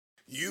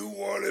You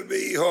want to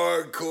be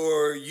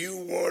hardcore, you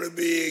want to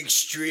be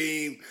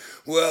extreme.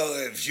 Well,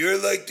 if you're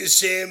like the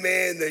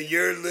Sandman, then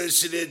you're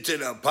listening to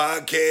the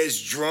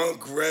podcast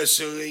Drunk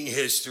Wrestling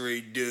History,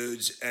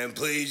 dudes. And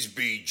please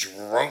be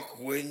drunk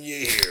when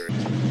you hear it.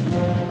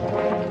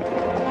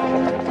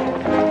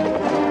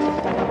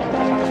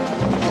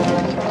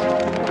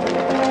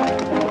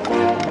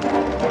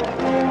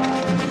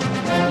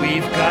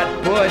 We've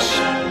got Bush.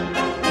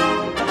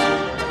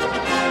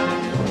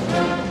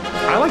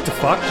 I like to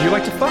fuck. Do you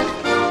like to fuck?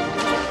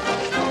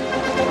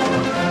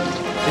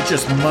 It's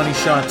just money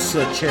shots,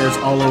 chairs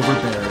all over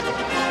Barrett.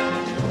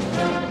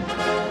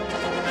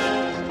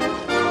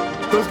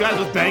 Those guys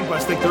with bang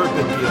butts think they're a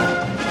big deal.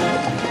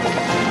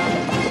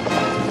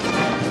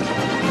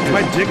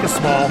 My dick is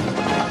small.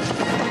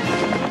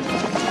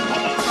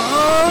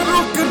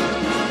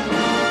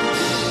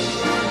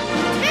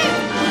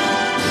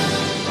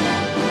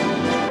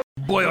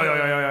 Boy,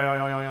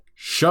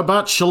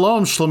 Shabbat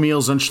Shalom,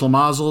 Shlomeals and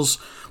Shlomazels.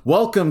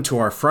 Welcome to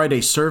our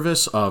Friday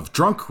service of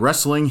Drunk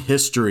Wrestling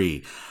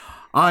History.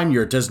 I'm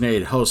your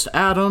designated host,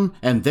 Adam,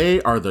 and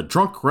they are the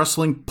Drunk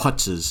Wrestling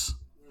Putzes.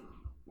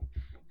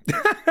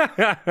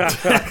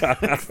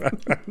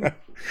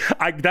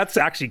 That's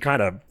actually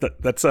kind of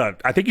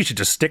I think you should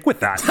just stick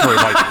with that for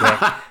like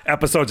the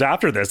episodes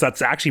after this.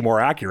 That's actually more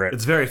accurate.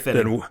 It's very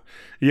fitting.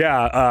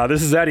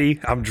 This is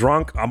Eddie. I'm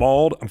drunk. I'm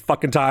old. I'm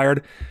fucking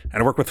tired,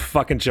 and I work with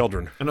fucking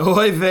children. And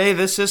oy vey,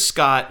 this is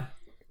Scott,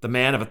 the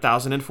man of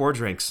 1,004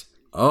 drinks.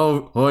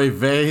 Oh, oy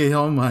vey,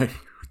 oh my,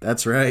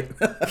 that's right.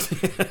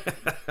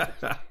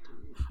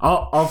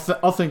 I'll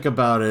think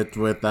about it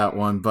with that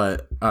one,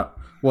 but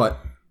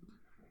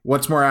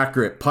what's more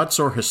accurate, putz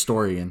or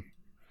historian?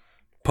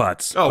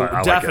 Putz. Oh,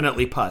 I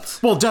definitely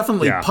putz. Well,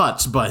 definitely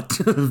putz, but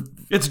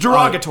It's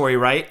derogatory,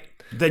 right?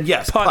 Then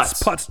yes,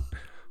 putz.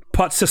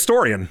 Putz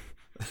historian.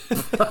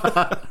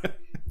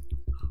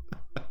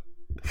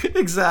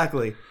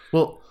 Exactly.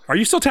 Well, Are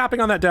you still tapping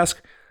on that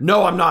desk?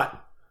 No, I'm not.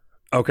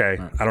 Okay,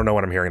 I don't know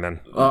what I'm hearing then.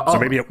 So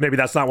maybe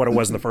that's not what it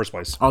was in the first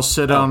place. I'll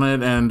sit on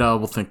it and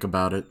we'll think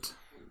about it.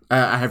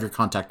 I have your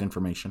contact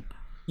information.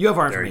 You have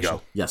our There you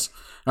information. go. Yes.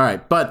 All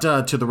right. But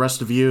to the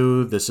rest of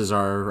you, this is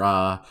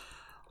our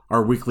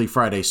weekly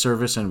Friday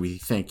service, and we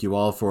thank you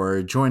all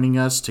for joining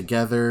us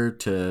together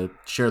to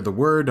share the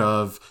word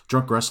of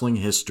drunk wrestling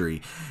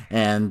history.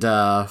 And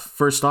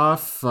first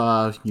off,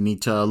 you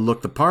need to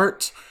look the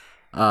part.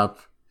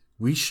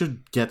 We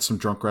should get some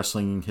drunk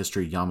wrestling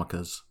history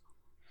yarmulkes.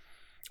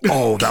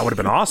 Oh, that would have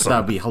been awesome.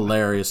 That'd be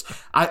hilarious.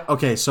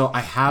 So I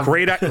have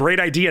Great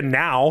idea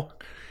now.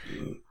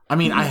 I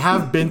mean, I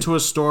have been to a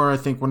store, I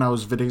think, when I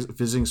was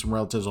visiting some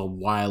relatives a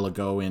while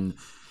ago, and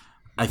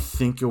I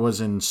think it was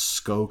in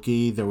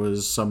Skokie. There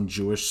was some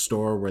Jewish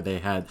store where they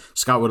had,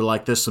 Scott would have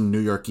liked this, some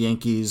New York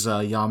Yankees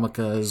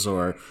yarmulkes,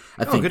 or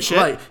I think, good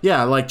shit.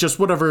 like just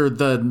whatever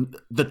the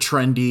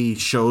trendy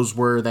shows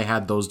were, they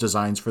had those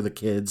designs for the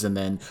kids, and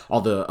then all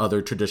the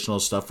other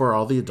traditional stuff for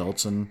all the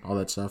adults and all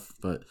that stuff.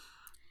 But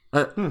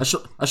I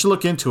should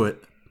look into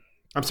it.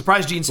 I'm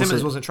surprised Gene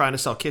Simmons wasn't trying to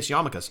sell Kiss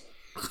yarmulkes.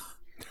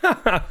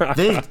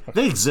 They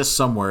exist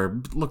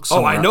somewhere. Look Oh,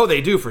 somewhere. I know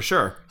they do for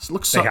sure.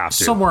 They have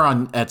to. Somewhere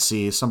on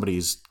Etsy.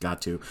 Somebody's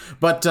got to.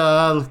 But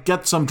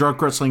get some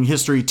Drunk Wrestling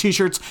History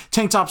t-shirts,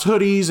 tank tops,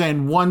 hoodies,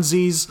 and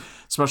onesies,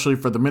 especially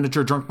for the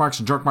miniature Drunk Marks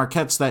and Drunk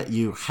Marquettes that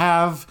you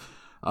have.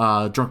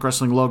 Drunk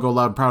Wrestling logo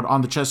loud and proud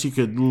on the chest. You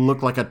could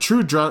look like a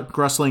true Drunk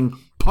Wrestling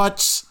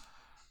putz.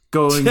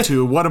 Going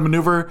to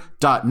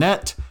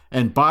whatamaneuver.net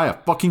and buy a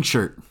fucking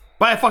shirt.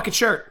 Buy a fucking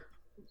shirt.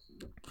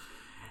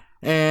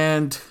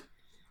 And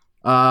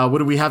what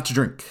do we have to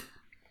drink?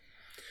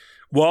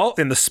 Well,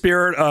 in the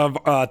spirit of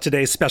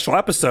today's special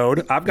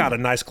episode, I've got a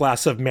nice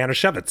glass of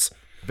Manischewitz,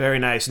 Very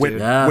nice, dude.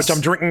 Yes.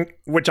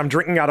 which I'm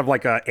drinking out of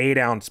like a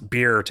 8-ounce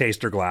beer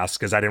taster glass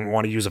because I didn't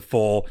want to use a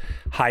full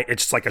high.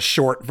 It's just like a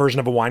short version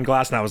of a wine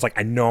glass, and I was like,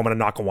 I know I'm going to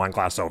knock a wine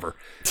glass over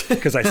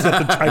because I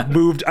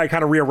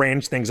kind of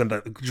rearranged things, and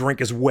the drink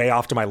is way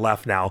off to my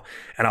left now,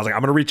 and I was like,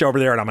 I'm going to reach over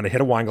there and I'm going to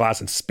hit a wine glass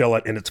and spill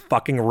it, and it's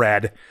fucking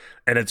red,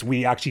 and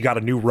we actually got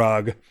a new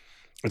rug.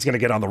 It's going to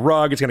get on the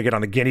rug. It's going to get on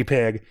the guinea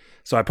pig.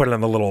 So I put it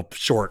in the little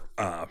short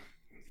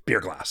beer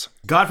glass.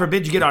 God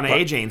forbid you get on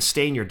AJ and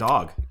stain your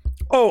dog.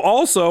 Oh,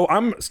 also,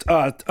 I'm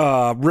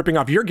ripping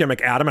off your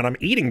gimmick, Adam, and I'm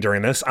eating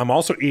during this. I'm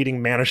also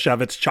eating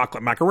Manischewitz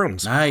chocolate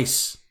macaroons.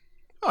 Nice.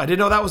 Oh, I didn't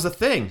know that was a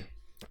thing.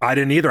 I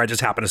didn't either. I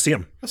just happened to see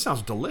them. That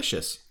sounds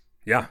delicious.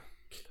 Yeah.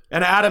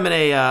 And Adam, in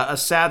a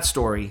sad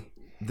story,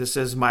 this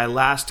is my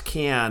last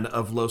can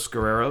of Los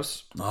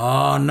Guerreros.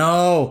 Oh,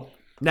 no.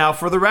 Now,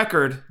 for the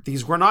record,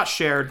 these were not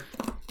shared.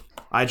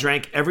 I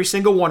drank every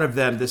single one of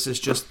them. This is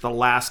just the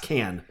last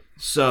can.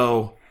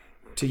 So,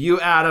 to you,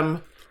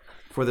 Adam,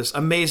 for this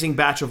amazing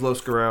batch of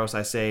Los Guerreros,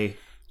 I say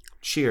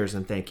cheers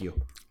and thank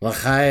you.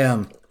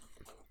 L'chaim.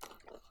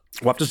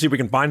 We'll have to see if we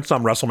can find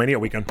some WrestleMania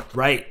weekend.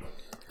 Right.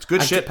 It's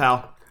good shit,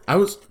 pal. I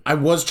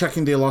was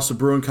checking the Alosa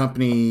Brewing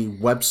Company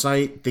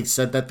website. They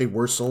said that they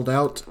were sold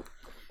out.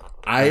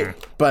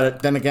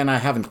 But then again, I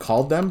haven't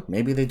called them.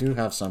 Maybe they do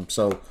have some.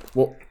 So,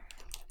 well,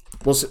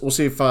 We'll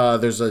see if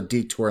there's a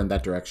detour in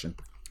that direction.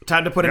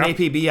 Time to put an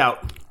APB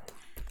out.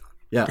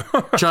 Yeah,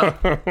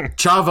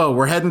 Chavo,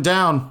 we're heading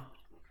down.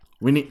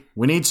 We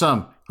need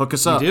some. Hook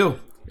us up. We do. All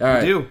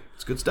right. We do.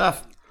 It's good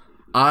stuff.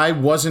 I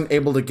wasn't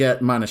able to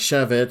get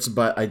Manischewitz,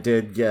 but I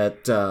did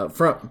get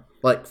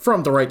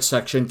from the right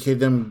section. Gave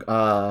them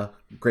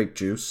grape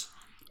juice.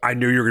 I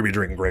knew you were gonna be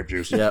drinking grape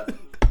juice. Yep.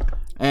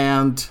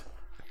 and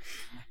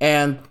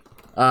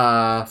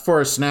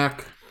for a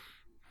snack,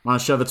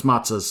 Manischewitz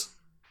matzahs.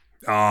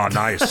 Oh,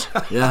 nice.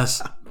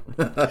 Yes.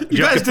 You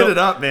guys did it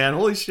up, man.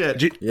 Holy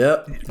shit.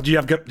 Yep. Do you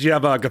have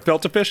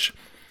gefilte fish?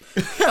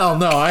 Hell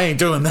no, I ain't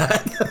doing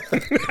that.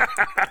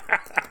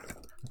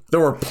 There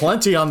were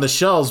plenty on the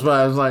shelves, but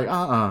I was like,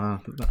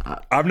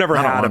 I've never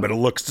had want it, but it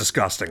looks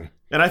disgusting.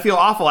 And I feel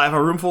awful. I have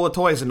a room full of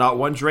toys and not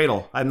one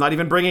dreidel. I'm not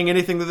even bringing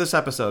anything to this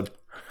episode.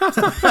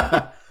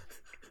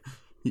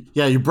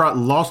 Yeah, you brought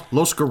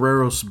Los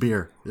Guerreros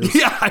beer.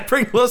 Yeah, I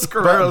bring Los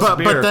Guerreros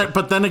beer.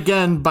 But then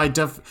again,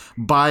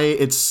 by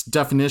its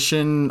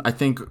definition, I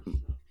think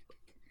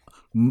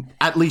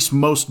at least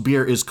most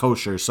beer is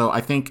kosher. So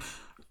I think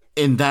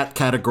in that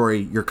category,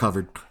 you're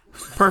covered.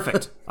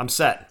 Perfect. I'm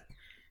set.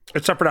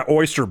 Except for that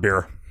oyster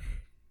beer.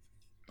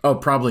 Oh,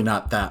 probably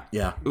not that.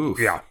 Yeah. Oof.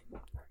 Yeah,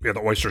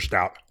 the oyster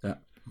stout. Yeah.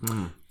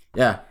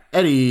 Yeah.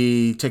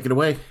 Eddie, take it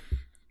away.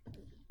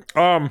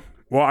 Well,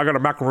 I got a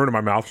macaroon in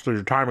my mouth, so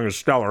your timing is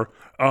stellar.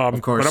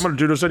 Of course. But I'm going to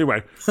do this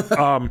anyway.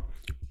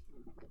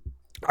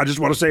 I just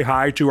want to say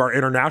hi to our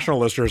international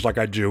listeners like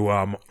I do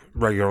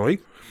regularly.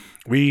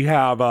 We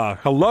have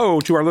hello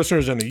to our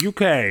listeners in the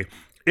UK,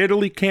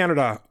 Italy,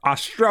 Canada,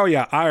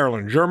 Australia,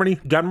 Ireland, Germany,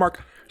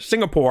 Denmark,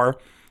 Singapore,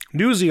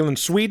 New Zealand,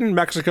 Sweden,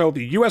 Mexico,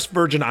 the U.S.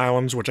 Virgin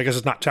Islands, which I guess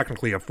is not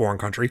technically a foreign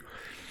country,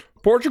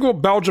 Portugal,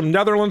 Belgium,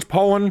 Netherlands,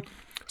 Poland,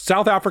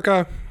 South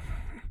Africa.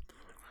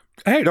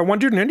 Hey, that one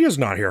dude in India is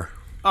not here.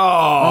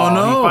 Oh,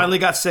 no. He finally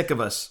got sick of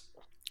us.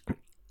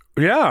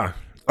 Yeah.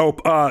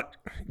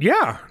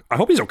 Yeah. I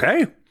hope he's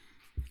okay.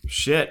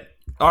 Shit.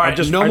 All right,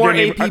 no I more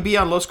didn't APB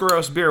on Los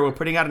Guerreros beer. We're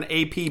putting out an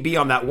APB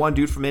on that one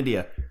dude from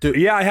India.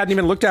 Yeah, I hadn't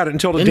even looked at it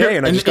until today,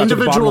 and I just got to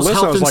the bottom of individual's the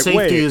list. I health was and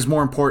like, safety wait. is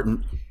more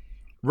important.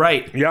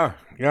 Right. Yeah.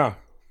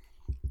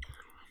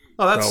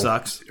 Oh, that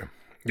sucks.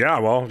 Yeah,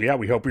 well, yeah,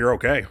 we hope you're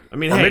okay. I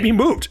mean, or hey. maybe he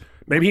moved.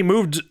 Maybe he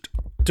moved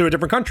to a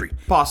different country.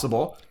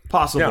 Possible.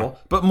 Yeah.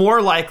 But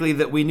more likely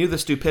that we knew the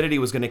stupidity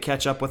was going to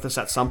catch up with us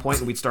at some point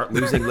and we'd start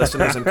losing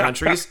listeners and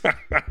countries.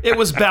 It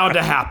was bound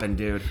to happen,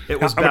 dude. It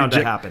was bound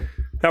to happen.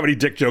 How many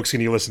dick jokes can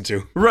you listen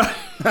to? Right.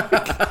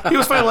 He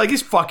was finally like,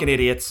 these fucking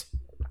idiots.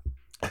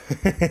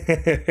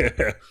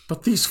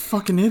 But these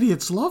fucking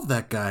idiots love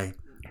that guy.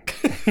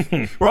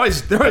 They're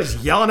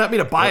always yelling at me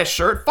to buy a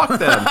shirt. Fuck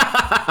them.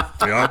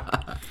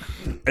 Yeah.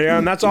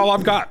 And that's all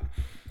I've got.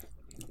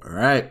 All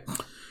right.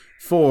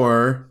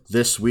 For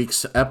this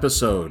week's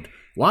episode,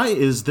 why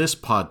is this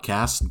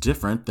podcast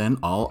different than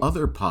all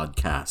other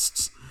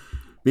podcasts?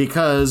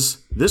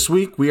 Because this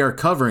week we are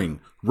covering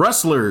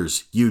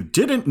wrestlers you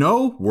didn't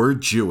know were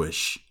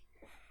Jewish.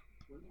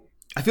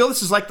 I feel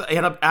this is like the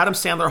Adam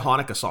Sandler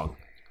Hanukkah song.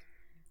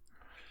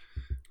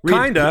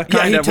 Kinda.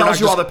 Yeah, he We're tells not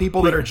you all just- the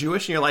people that are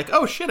Jewish, and you're like,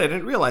 oh shit, I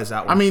didn't realize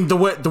that one. I mean, the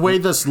way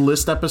this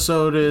list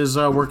episode is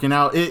working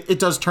out, it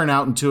does turn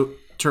out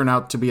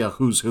to be a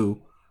who's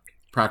who,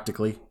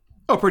 practically.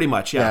 Oh, pretty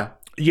much, yeah.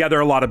 Yeah, there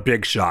are a lot of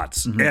big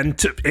shots,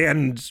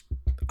 and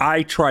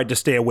I tried to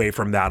stay away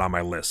from that on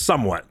my list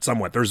somewhat.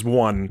 There's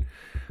one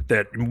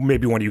that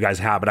maybe one of you guys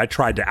have, but I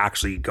tried to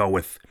actually go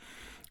with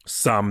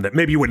some that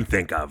maybe you wouldn't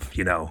think of.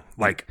 You know,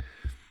 like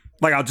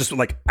I'll just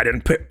I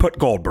didn't put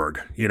Goldberg.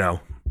 You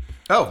know,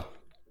 Oh,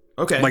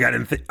 okay. like I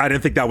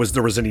didn't think there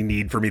was any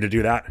need for me to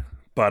do that.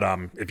 But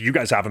if you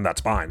guys have him,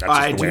 that's fine. That's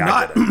just I the do way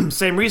not. I did it.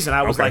 Same reason.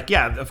 I was Okay. like,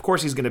 yeah, of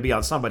course he's going to be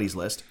on somebody's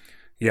list.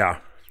 Yeah,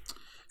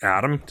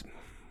 Adam.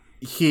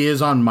 He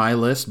is on my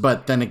list,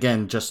 but then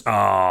again,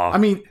 I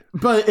mean,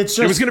 but it's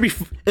just It was gonna be.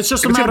 it's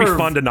just a It's gonna matter be of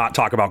fun to not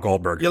talk about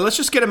Goldberg. Yeah, let's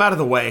just get him out of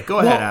the way. Go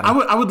ahead,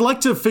 Adam. I would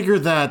like to figure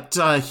that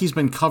he's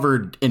been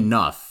covered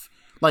enough.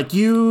 Like,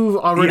 you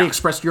already Yeah.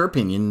 expressed your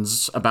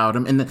opinions about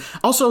him, and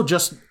also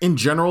just in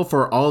general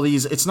for all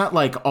these. It's not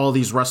like all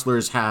these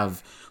wrestlers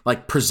have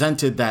like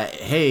presented that,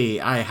 hey,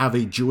 I have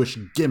a Jewish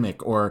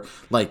gimmick, or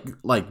like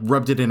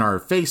rubbed it in our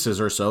faces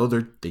or so.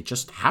 They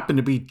just happen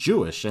to be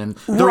Jewish, and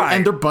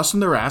they're busting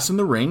their ass in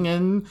the ring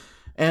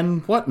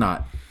and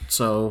whatnot.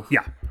 So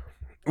Yeah.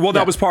 Well,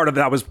 that was part of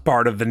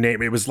the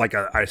name. It was like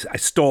I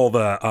stole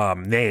the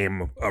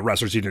name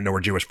wrestlers you didn't know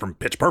were Jewish from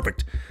Pitch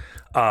Perfect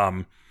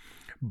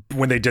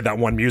when they did that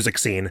one music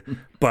scene.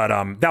 But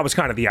that was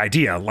kind of the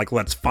idea. Like,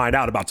 let's find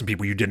out about some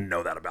people you didn't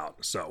know that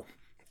about. So,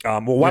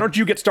 well, why don't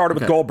you get started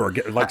with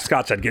Goldberg? Like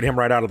Scott said, get him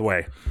right out of the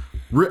way.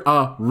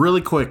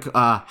 really quick,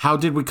 how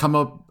did we come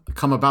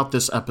about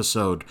this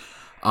episode?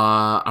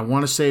 I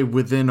want to say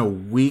within a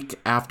week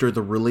after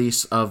the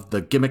release of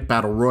the Gimmick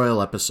Battle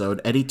Royal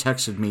episode, Eddie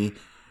texted me,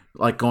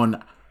 like, going,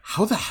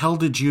 how the hell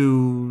did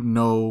you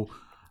know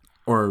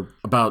or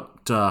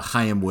about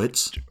Chaim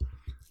Witz?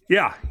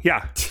 Yeah.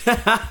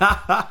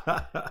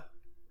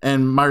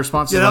 And my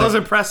response yeah, is that like, was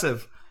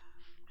impressive.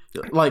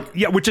 Like,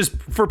 Yeah, which is,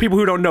 for people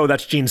who don't know,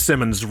 that's Gene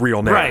Simmons'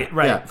 real name. Right.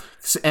 yeah.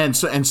 And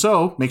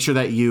so make sure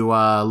that you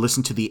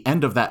listen to the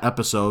end of that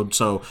episode.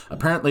 So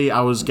apparently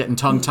I was getting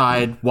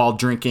tongue-tied while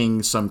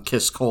drinking some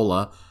Kiss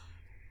Cola.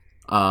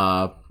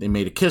 They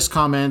made a Kiss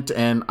comment,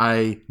 and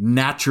I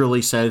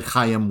naturally said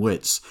Chaim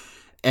Witz.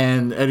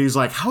 And Eddie's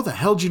like, how the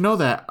hell did you know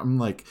that? I'm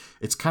like,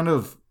 it's kind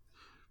of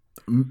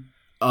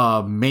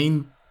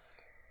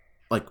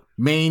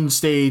main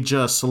stage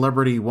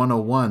Celebrity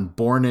 101,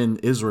 born in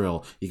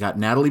Israel. You got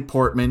Natalie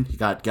Portman, you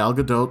got Gal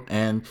Gadot,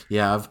 and you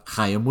have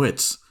Chaim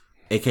Witz,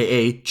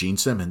 a.k.a. Gene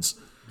Simmons.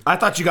 I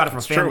thought you got it from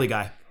Family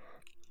Guy.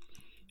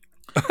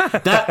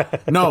 But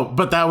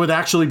that would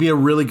actually be a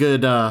really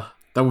good,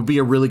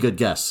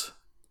 guess.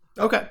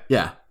 Okay.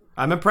 Yeah.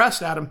 I'm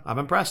impressed, Adam. I'm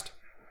impressed.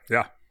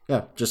 Yeah.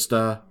 Yeah, just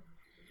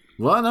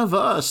one of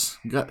us.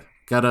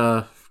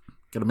 Gotta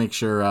make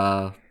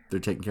sure they're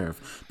taken care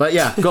of. But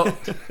yeah,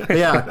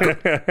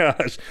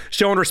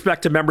 Showing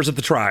respect to members of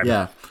the tribe.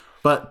 yeah.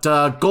 But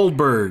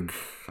Goldberg,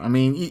 I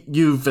mean,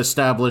 you've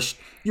established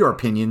your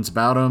opinions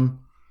about him.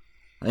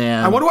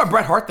 And I wonder what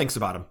Bret Hart thinks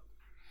about him.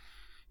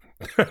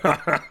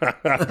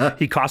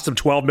 He cost him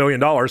 $12 million.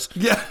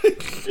 Yeah.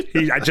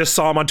 I just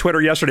saw him on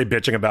Twitter yesterday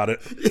bitching about it.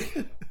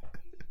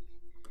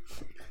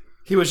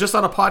 He was just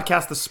on a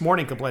podcast this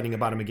morning complaining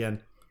about him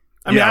again.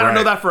 I mean, I don't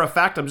know that for a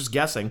fact. I'm just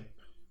guessing.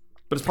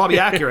 But it's probably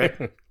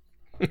accurate.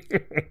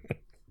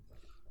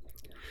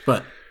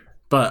 But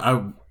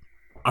I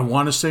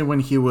want to say when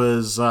he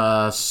was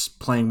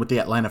playing with the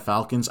Atlanta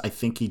Falcons, I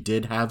think he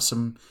did have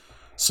some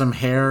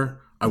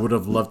hair. I would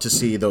have loved to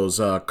see those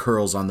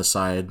curls on the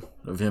side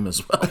of him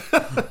as well.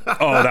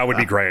 Oh, that would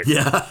be great.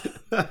 Yeah.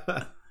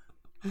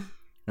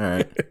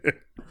 All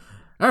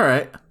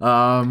right.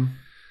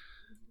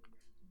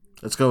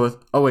 Let's go with.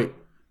 Oh wait.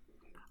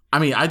 I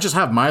mean, I just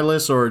have my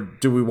list, or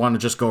do we want to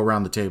just go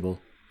around the table?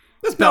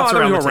 Let's bounce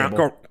around the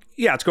table.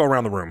 Let's go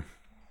around the room.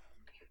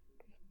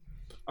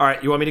 All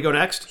right, you want me to go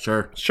next?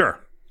 Sure.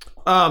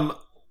 I'm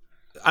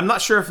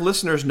not sure if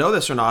listeners know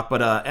this or not,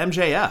 but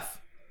MJF.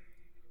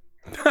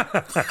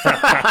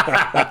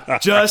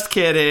 Just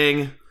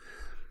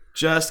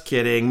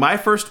kidding. My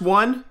first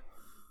one,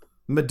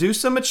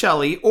 Medusa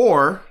Michelli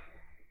or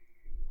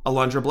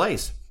Alundra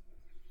Blaze.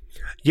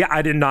 Yeah,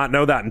 I did not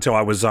know that until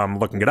I was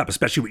looking it up.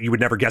 Especially, you would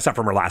never guess that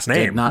from her last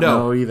name. Did not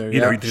know either.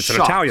 You know, Yeah. it's an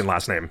Shocked. Italian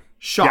last name.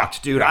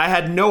 Shocked, dude. I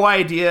had no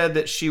idea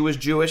that she was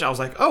Jewish. I was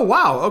like, oh,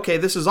 wow, okay,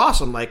 this is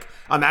awesome. Like,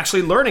 I'm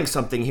actually learning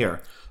something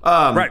here.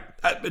 Right.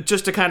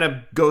 Just to kind of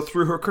go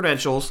through her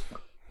credentials,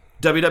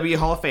 WWE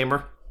Hall of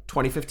Famer,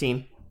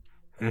 2015.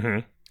 Mm-hmm.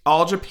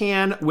 All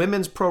Japan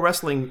Women's Pro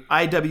Wrestling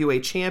IWA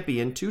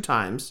Champion 2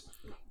 times.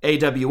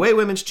 AWA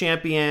Women's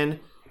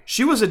Champion.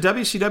 She was a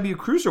WCW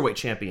Cruiserweight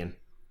Champion.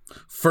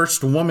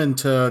 First woman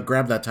to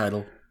grab that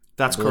title.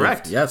 That's I believe.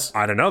 correct. Yes.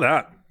 I didn't know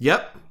that.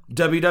 Yep.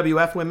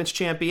 WWF Women's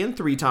Champion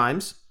 3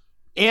 times.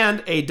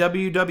 And a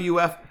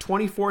WWF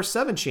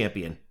 24/7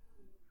 Champion.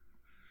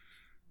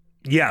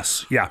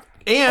 Yes. Yeah.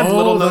 And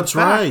little known that's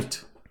fact,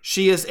 right.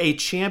 she is a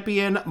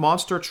champion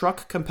monster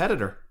truck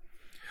competitor.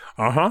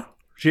 Uh-huh.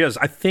 She is.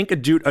 I think a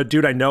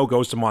dude I know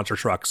goes to monster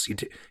trucks.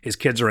 His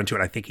kids are into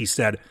it. I think he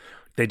said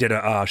they did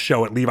a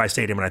show at Levi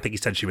Stadium, and I think he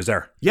said she was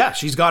there. Yeah,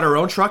 she's got her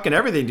own truck and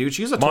everything, dude.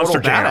 She's a total Monster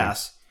Jam.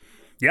 badass.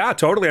 Yeah,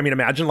 totally. I mean,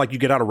 imagine like you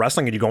get out of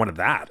wrestling and you go into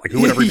that. Like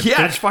who would ever?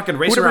 Yeah, just fucking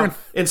racing around.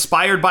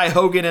 Inspired by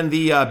Hogan and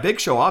the Big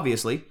Show,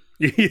 obviously.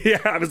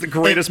 Yeah, it was the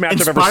greatest match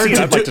I've ever seen.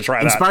 I'd like to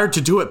try that. Inspired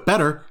to do it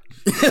better.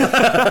 These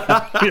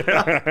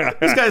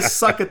guys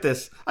suck at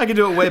this. I can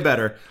do it way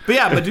better. But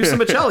yeah, Medusa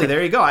Michelli,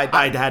 there you go.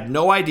 I had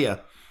no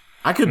idea.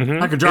 I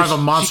could drive a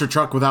monster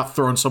truck without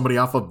throwing somebody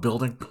off a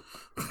building.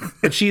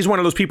 And she's one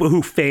of those people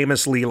who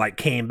famously like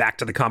came back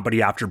to the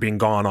company after being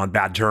gone on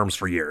bad terms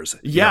for years.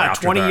 Yeah,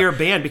 20-year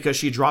ban because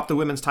she dropped the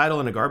women's title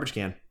in a garbage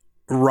can.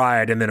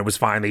 Right, and then it was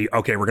finally,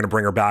 okay, we're going to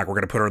bring her back. We're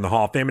going to put her in the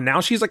Hall of Fame. And now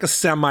she's like a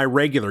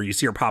semi-regular. You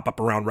see her pop up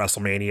around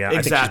WrestleMania. Exactly.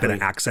 I think she's been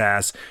at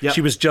Access. Yep.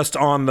 She was just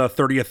on the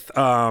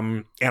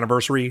 30th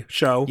anniversary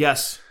show.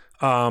 Yes.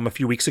 A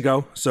few weeks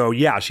ago. So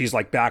yeah, she's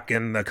like back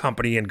in the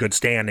company in good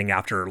standing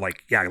after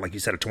like you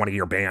said, a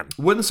 20-year ban.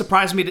 Wouldn't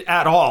surprise me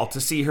at all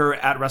to see her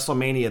at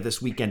WrestleMania this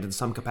weekend in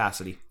some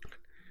capacity.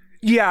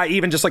 Yeah,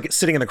 even just like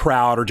sitting in the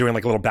crowd or doing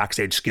like a little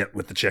backstage skit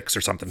with the chicks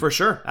or something. For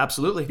sure.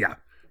 Absolutely.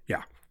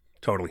 Yeah,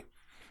 totally.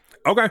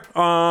 Okay,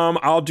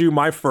 I'll do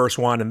my first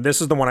one, and this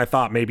is the one I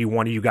thought maybe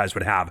one of you guys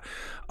would have.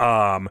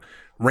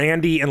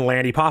 Randy and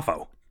Lanny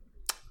Poffo.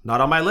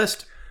 Not on my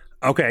list.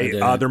 Okay,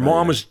 their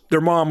mom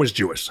was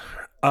Jewish.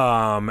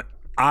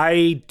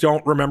 I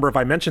don't remember if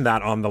I mentioned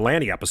that on the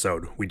Lanny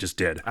episode we just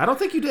did. I don't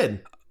think you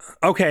did.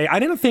 Okay, I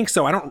didn't think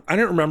so. I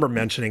didn't remember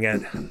mentioning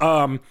it.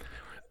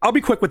 I'll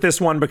be quick with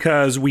this one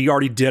because we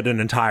already did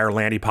an entire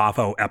Lanny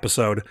Poffo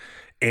episode,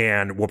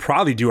 and we'll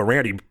probably do a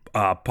Randy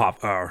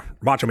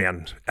Macho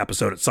Man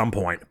episode at some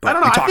point. But I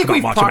don't know. I think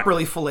we've Macho Man.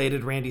 properly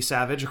filleted Randy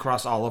Savage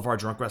across all of our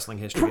Drunk Wrestling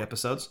History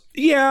episodes.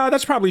 Yeah,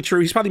 that's probably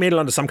true. He's probably made it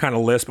onto some kind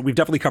of list, but we've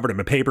definitely covered him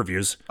in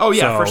pay-per-views. Oh,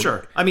 yeah, So, for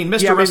sure. I mean,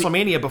 Mr. yeah, Randy-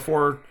 WrestleMania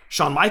before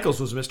Shawn Michaels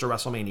was Mr.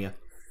 WrestleMania.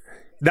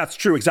 That's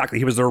true, exactly.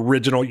 He was the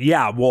original.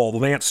 Yeah, well,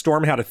 Lance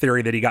Storm had a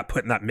theory that he got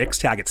put in that mix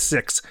tag at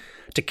 6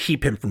 to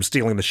keep him from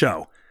stealing the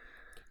show.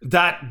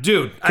 That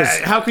dude,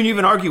 how can you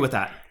even argue with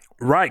that?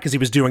 Right, because he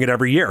was doing it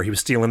every year. He was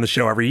stealing the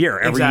show every year.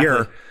 Every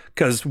year.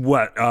 Because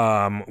what,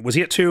 was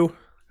he at 2?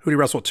 Who did he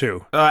wrestle at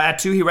 2? At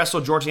 2, he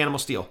wrestled George the Animal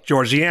Steel.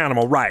 George the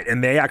Animal, right.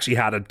 And they actually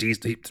had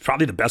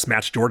probably the best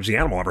match George the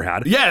Animal ever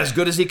had. Yeah, as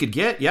good as he could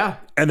get, yeah.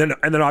 And then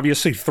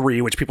obviously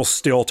 3, which people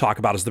still talk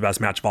about as the best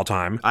match of all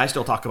time. I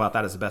still talk about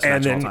that as the best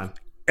match of all time.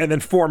 And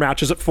then 4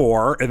 matches at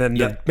 4, and then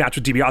the match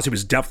with DiBiase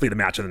was definitely the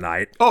match of the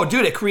night. Oh,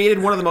 dude, it created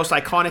one of the most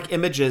iconic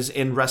images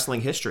in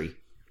wrestling history.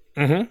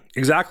 Mm-hmm,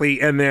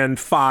 exactly. And then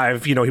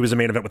 5, he was a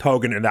main event with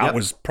Hogan, and that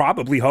was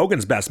probably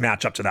Hogan's best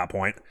match up to that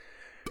point.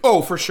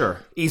 Oh, for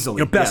sure.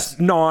 Easily. Best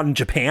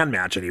non-Japan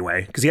match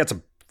anyway, because he had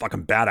some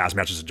fucking badass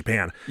matches in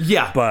Japan.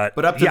 Yeah, but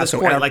up to this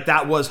point,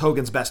 that was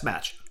Hogan's best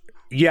match.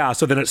 Yeah,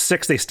 so then at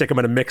 6, they stick him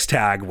in a mixed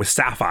tag with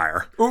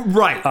Sapphire.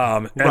 Right.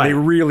 And they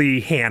really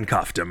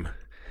handcuffed him.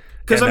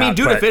 Because,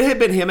 if it had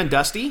been him and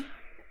Dusty,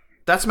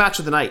 that's match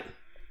of the night.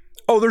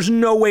 Oh, there's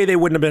no way they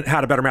wouldn't have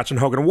had a better match than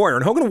Hogan and Warrior.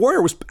 And Hogan and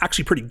Warrior was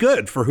actually pretty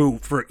good for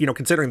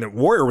considering that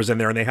Warrior was in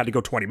there and they had to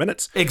go 20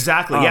 minutes.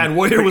 Exactly. And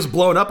Warrior was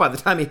blown up by the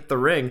time he hit the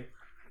ring.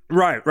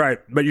 Right.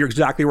 But you're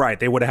exactly right.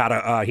 They would have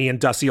had he and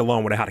Dusty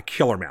alone would have had a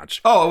killer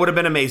match. Oh, it would have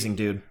been amazing,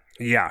 dude.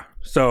 Yeah.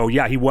 So,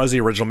 yeah, he was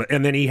the original.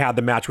 And then he had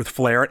the match with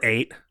Flair at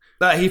 8.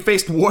 He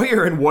faced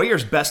Warrior in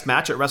Warrior's best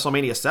match at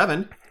WrestleMania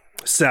 7.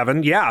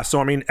 7, yeah.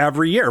 So,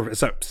 every year.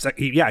 So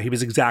he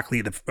was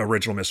exactly the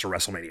original Mr.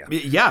 WrestleMania.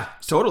 Yeah,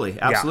 totally.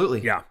 Absolutely.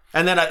 Yeah.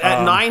 And then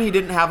at 9, he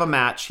didn't have a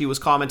match. He was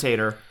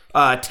commentator.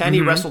 10, he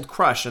wrestled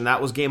Crush, and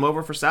that was game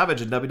over for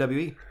Savage in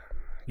WWE.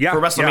 Yeah.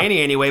 For WrestleMania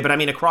anyway, but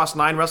across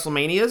 9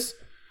 WrestleManias,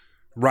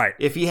 right.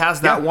 If he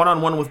has that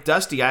one-on-one with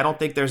Dusty, I don't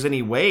think there's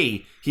any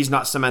way he's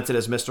not cemented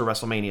as Mr.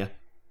 WrestleMania.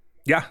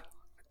 Yeah.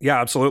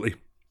 Yeah, absolutely.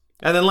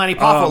 And then Lanny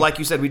Poffo, like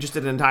you said, we just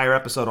did an entire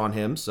episode on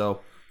him,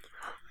 so...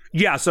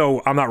 Yeah,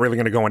 so I'm not really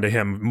going to go into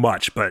him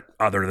much, but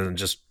other than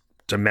just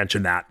to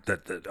mention that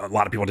a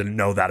lot of people didn't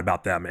know that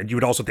about them. And you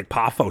would also think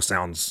Poffo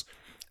sounds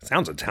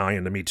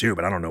Italian to me too,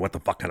 but I don't know what the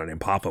fuck kind of name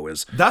Poffo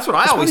is. That's what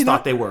I always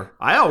thought they were.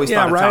 I always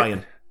thought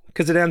Italian.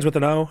 Because it ends with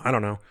an O? I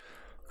don't know.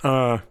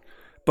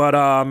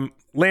 But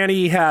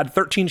Lanny had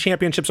 13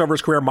 championships over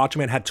his career. Macho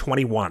Man had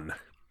 21.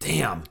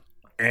 Damn.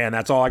 And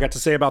that's all I got to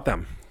say about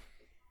them.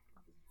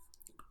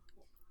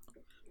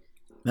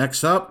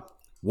 Next up,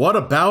 what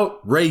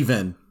about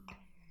Raven?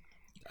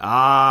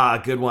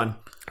 Ah, good one.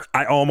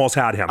 I almost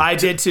had him. I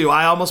did too.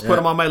 I almost put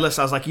him on my list.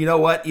 I was like, you know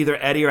what? Either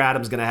Eddie or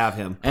Adam's going to have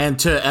him. And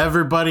to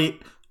everybody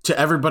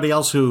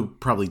else who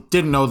probably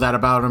didn't know that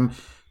about him,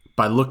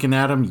 by looking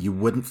at him, you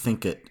wouldn't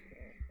think it.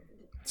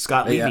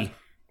 Scott Levy.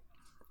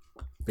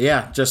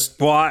 Yeah,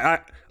 just... Well, I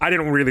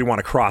didn't really want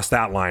to cross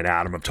that line,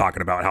 Adam, of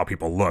talking about how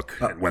people look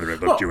and whether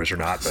they look Jewish or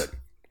not,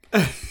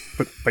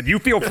 but you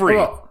feel free.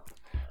 Well,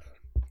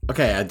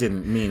 okay, I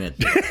didn't mean it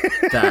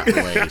that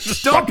way.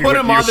 Don't put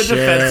him on the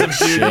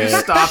defensive, dude. You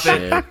stop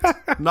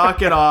it.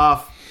 Knock it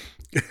off.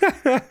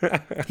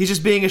 He's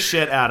just being a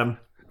shit, Adam.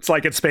 It's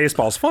like at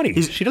Spaceballs.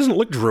 Funny, she doesn't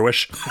look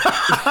Jewish.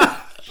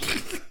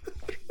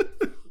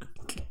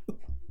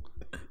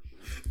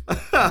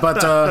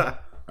 But, all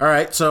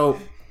right, so...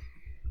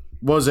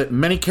 was it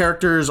many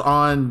characters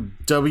on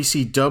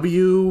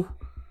WCW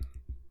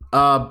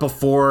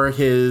before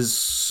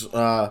his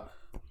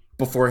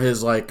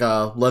like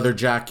leather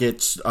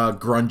jackets,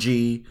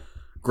 grungy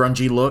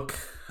look,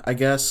 I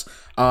guess.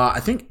 I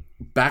think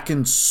back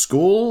in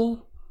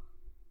school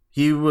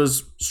he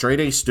was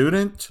straight A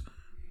student.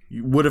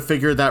 You would have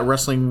figured that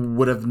wrestling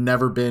would have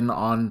never been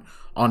on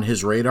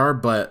his radar,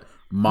 but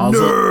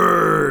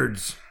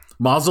nerds.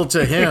 Mazel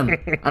to him.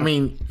 I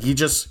mean, he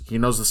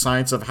knows the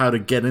science of how to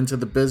get into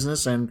the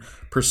business and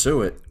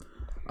pursue it.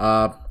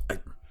 I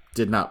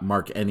did not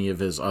mark any of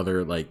his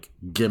other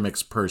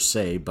gimmicks per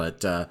se,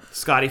 but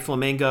Scotty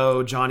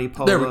Flamingo, Johnny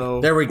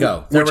Polo. There we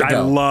go. Which I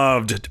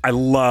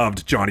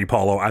loved Johnny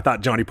Polo. I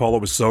thought Johnny Polo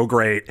was so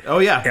great. Oh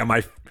yeah. And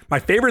my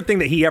favorite thing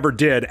that he ever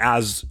did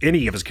as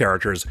any of his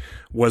characters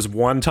was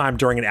one time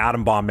during an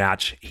Atom Bomb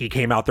match, he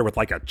came out there with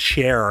a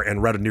chair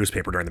and read a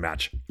newspaper during the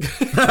match.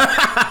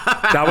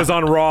 That was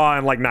on Raw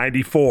in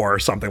 94 or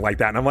something like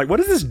that. And I'm like, what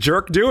is this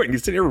jerk doing?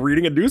 He's sitting here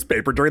reading a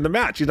newspaper during the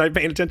match. He's not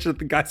paying attention to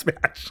the guy's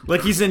match.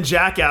 Like he's in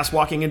Jackass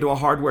walking into a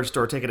hardware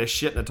store taking a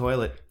shit in a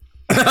toilet.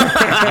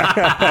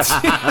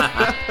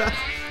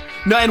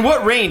 No, and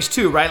what range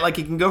too, right? Like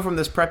he can go from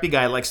this preppy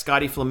guy like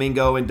Scotty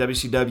Flamingo in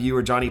WCW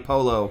or Johnny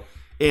Polo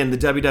in the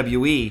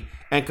WWE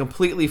and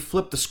completely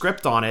flip the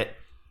script on it.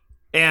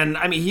 And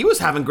I mean, he was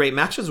having great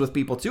matches with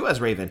people too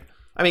as Raven.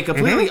 I mean,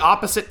 completely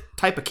opposite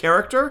type of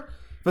character,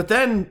 but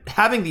then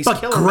having these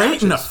killer great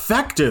matches. And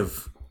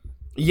effective.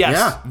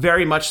 Yes,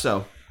 very much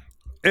so.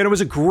 And it was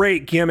a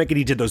great gimmick, and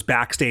he did those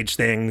backstage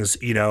things,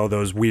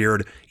 those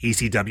weird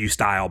ECW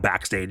style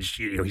backstage,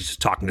 he's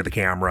just talking to the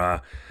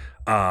camera,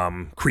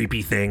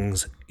 creepy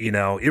things,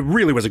 it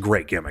really was a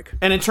great gimmick.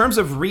 And in terms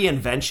of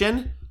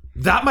reinvention,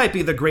 that might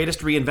be the greatest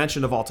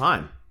reinvention of all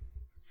time.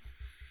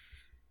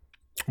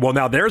 Well,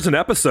 now there's an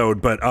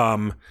episode, but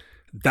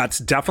that's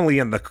definitely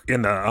in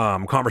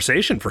the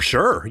conversation for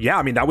sure. Yeah,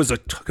 I mean that was a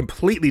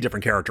completely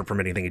different character from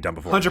anything he'd done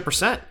before.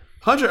 100%.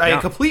 A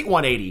complete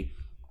 180.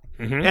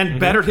 And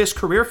bettered his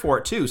career for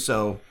it too.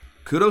 So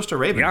kudos to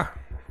Raven.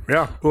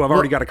 Yeah. Oh, I've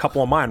already got a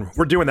couple of mine.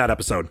 We're doing that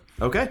episode.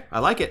 Okay, I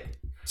like it.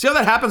 See how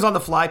that happens on the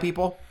fly,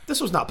 people?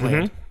 This was not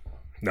planned.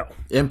 No.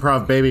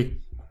 Improv, baby.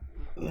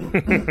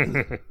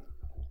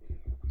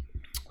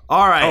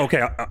 All right. Oh,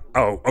 okay.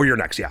 You're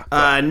next. Yeah.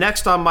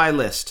 Next on my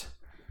list,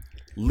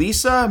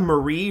 Lisa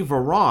Marie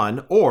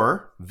Varon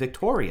or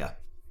Victoria.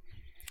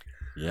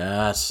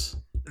 Yes.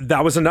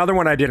 That was another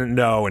one I didn't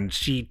know, and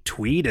she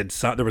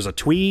tweeted. There was a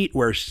tweet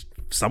where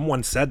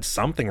someone said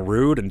something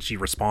rude, and she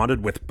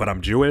responded with, "But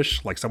I'm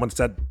Jewish." Like someone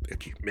said,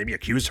 maybe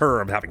accused her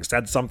of having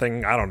said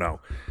something. I don't know.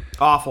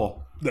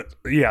 Awful.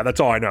 Yeah, that's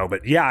all I know.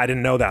 But yeah, I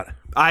didn't know that.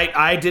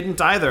 I didn't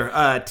either.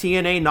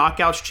 TNA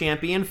Knockouts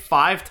champion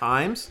 5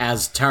 times.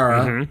 As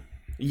Tara.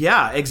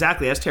 Yeah,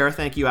 exactly. As Tara.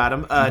 Thank you,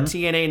 Adam.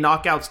 TNA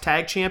Knockouts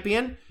tag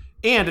champion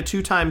and a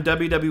 2-time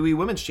WWE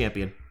Women's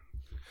champion.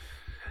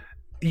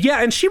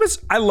 Yeah, and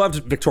I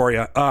loved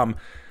Victoria.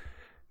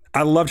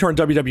 I loved her in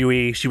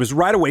WWE. She was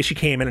right away. She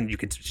came in, and you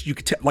could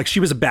tell, like she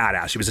was a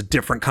badass. She was a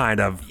different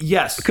kind of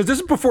because this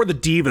is before the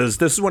Divas.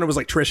 This is when it was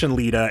like Trish and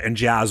Lita and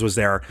Jazz was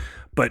there.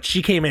 But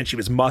she came in. She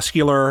was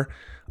muscular,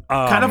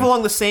 kind of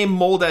along the same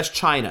mold as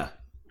Chyna.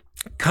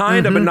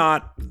 Kind of, but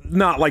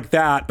not like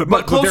that.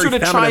 But closer very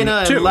to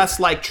Chyna too. and less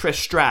like Trish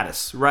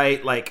Stratus,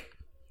 right? Like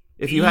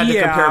if you had to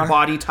compare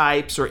body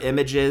types or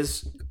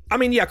images. I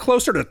mean, yeah,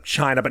 closer to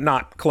Chyna, but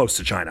not close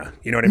to Chyna.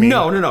 You know what I mean?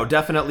 No,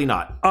 definitely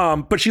not.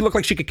 But she looked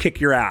like she could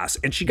kick your ass,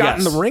 and she got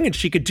in the ring and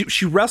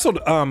she wrestled.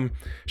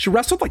 She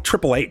wrestled like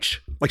Triple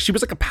H. Like she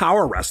was like a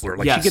power wrestler.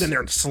 Like she'd get in there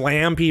and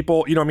slam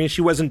people. You know what I mean?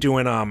 She wasn't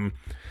doing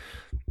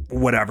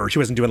whatever. She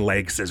wasn't doing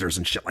leg scissors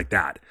and shit like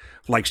that.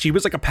 Like she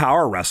was like a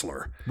power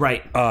wrestler,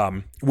 right?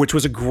 Which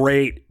was a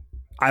great.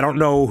 I don't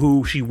know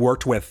who she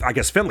worked with. I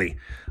guess Finley.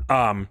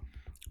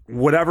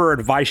 Whatever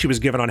advice she was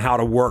given on how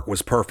to work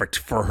was perfect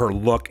for her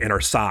look and her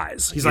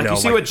size. He's like, you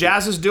see what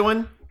Jazz is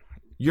doing?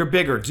 You're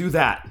bigger. Do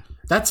that.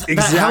 That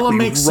hella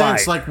makes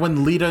sense. Like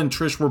when Lita and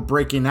Trish were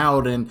breaking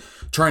out and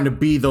trying to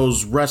be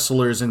those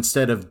wrestlers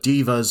instead of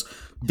divas,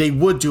 they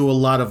would do a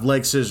lot of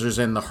leg scissors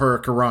and the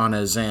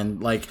hurricanranas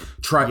and like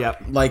try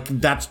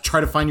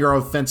to find your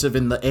offensive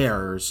in the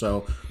air.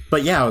 So,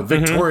 but yeah,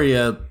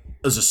 Victoria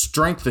is a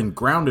strength and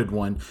grounded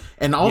one.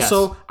 And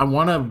also, I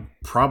want to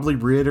probably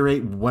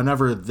reiterate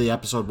whenever the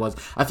episode was.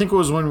 I think it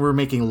was when we were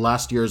making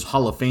last year's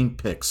Hall of Fame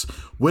picks.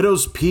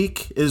 Widow's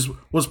Peak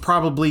was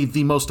probably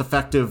the most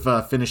effective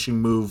finishing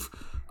move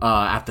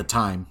at the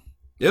time.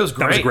 It was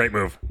great. That was a great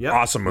move. Yep.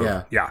 Awesome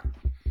move.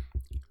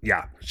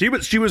 Yeah.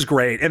 She was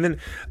great. And then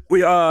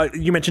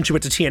you mentioned she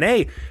went to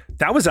TNA.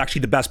 That was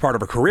actually the best part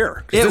of her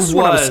career. This is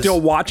when I was still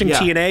watching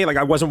TNA. Like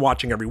I wasn't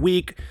watching every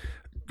week.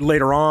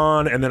 Later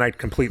on, and then I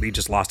completely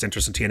just lost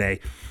interest in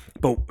TNA.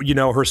 But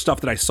her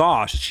stuff that I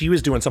saw, she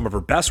was doing some of her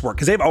best work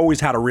because they've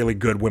always had a really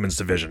good women's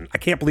division. I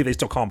can't believe they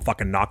still call them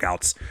fucking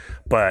knockouts,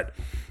 but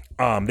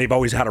they've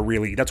always had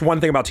that's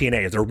one thing about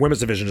TNA is their women's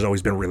division has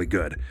always been really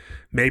good.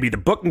 Maybe the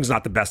booking's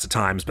not the best at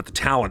times, but the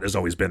talent has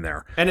always been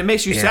there. And it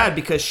makes you sad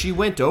because she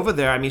went over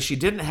there. I mean, she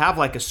didn't have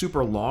like a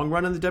super long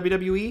run in the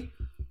WWE,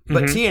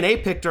 but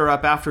TNA picked her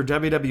up after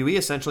WWE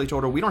essentially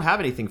told her, we don't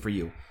have anything for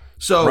you.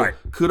 So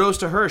kudos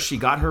to her. She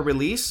got her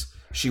release.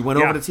 She went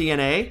over to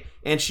TNA,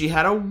 and she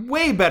had a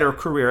way better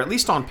career, at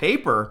least on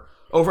paper.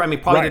 Probably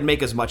didn't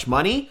make as much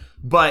money,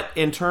 but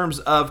in terms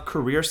of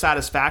career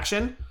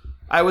satisfaction,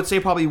 I would say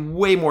probably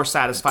way more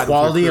satisfied.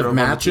 Quality of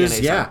matches,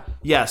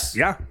 Yes.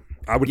 Yeah,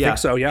 I would think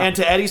so, yeah. And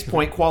to Eddie's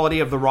point, quality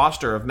of the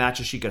roster of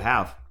matches she could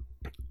have.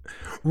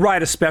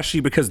 Right, especially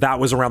because that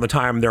was around the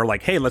time they're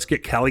like, hey, let's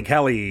get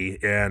Kelly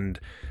and...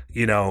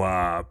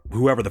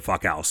 whoever the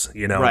fuck else,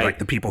 like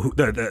the people who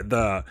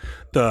the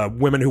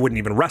women who wouldn't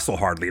even wrestle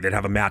hardly. They'd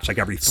have a match like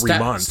every 3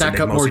 months and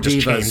they'd mostly just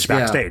change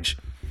backstage.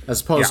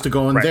 As opposed to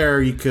going there,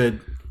 you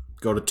could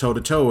go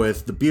to toe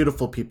with the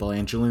beautiful people,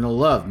 Angelina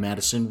Love,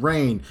 Madison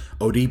Rayne,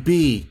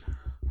 ODB.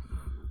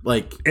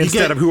 Like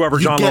instead of whoever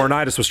John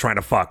Laurinaitis was trying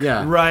to fuck.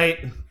 Yeah.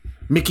 Right.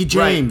 Mickey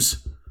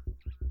James.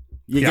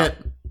 Right.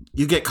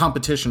 You get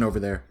competition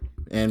over there.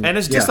 And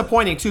it's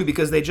disappointing, too,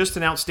 because they just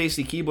announced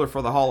Stacy Keibler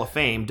for the Hall of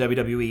Fame,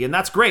 WWE, and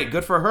that's great.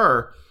 Good for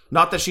her.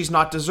 Not that she's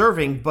not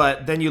deserving,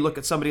 but then you look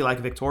at somebody like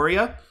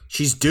Victoria.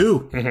 She's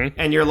due.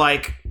 And you're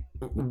like,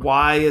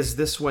 why is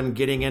this one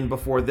getting in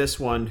before this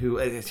one?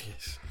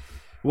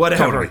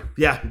 Whatever. Totally.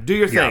 Yeah, do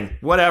your thing.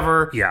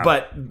 Whatever. Yeah.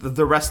 But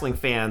the wrestling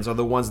fans are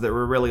the ones that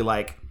were really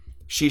like,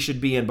 she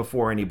should be in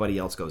before anybody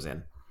else goes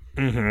in.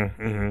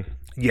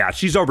 Yeah,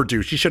 she's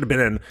overdue. She should have been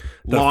in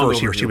the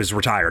first year she was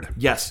retired.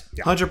 Yes,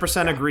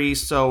 100% agree.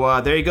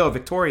 So there you go,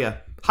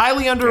 Victoria.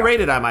 Highly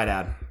underrated, I might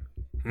add.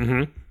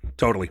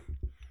 Totally.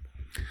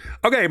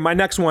 Okay, my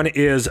next one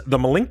is the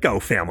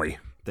Malenko family.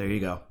 There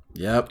you go.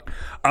 Yep.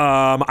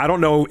 I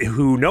don't know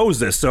who knows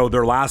this, so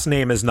their last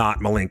name is not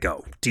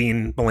Malenko.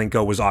 Dean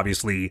Malenko was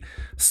obviously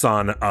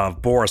son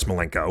of Boris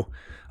Malenko.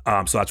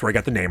 So that's where I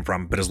got the name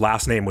from. But his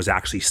last name was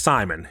actually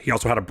Simon. He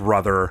also had a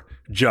brother,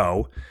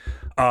 Joe.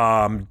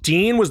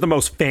 Dean was the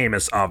most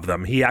famous of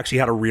them. He actually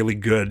had a really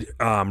good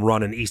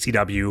run in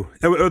ECW.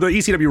 The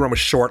ECW run was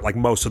short, like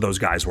most of those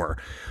guys were.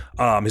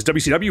 His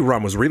WCW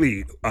run was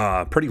really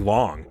pretty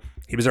long.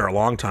 He was there a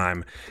long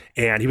time,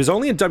 and he was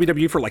only in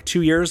WWE for like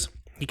 2 years.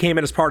 He came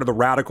in as part of the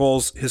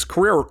Radicals. His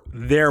career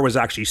there was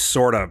actually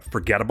sort of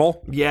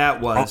forgettable. Yeah,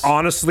 it was.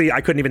 Honestly,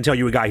 I couldn't even tell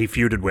you a guy he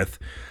feuded with.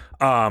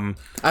 I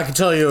can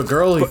tell you a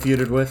girl he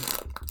feuded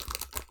with.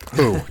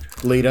 Who?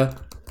 Lita.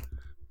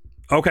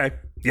 Okay.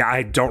 Yeah,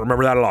 I don't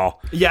remember that at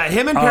all. Yeah,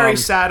 him and Perry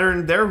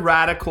Saturn, their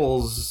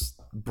Radicals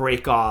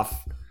break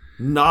off.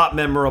 Not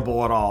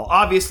memorable at all.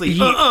 Obviously,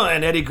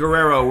 and Eddie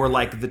Guerrero were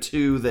like the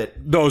two that...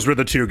 Those were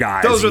the two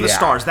guys. Those are the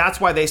stars. That's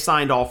why they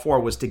signed all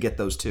four, was to get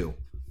those two.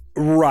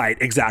 Right,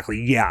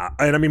 exactly. Yeah.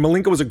 And I mean,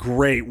 Malenko was a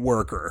great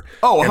worker.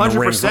 Oh,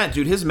 100%,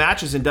 dude. His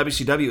matches in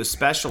WCW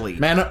especially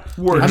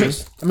were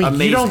just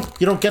amazing.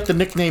 you don't get the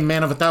nickname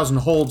Man of 1,000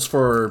 Holds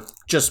for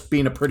just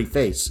being a pretty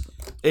face.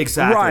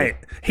 Exactly. Right.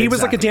 He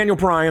was like a Daniel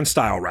Bryan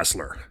style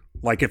wrestler.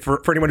 Like if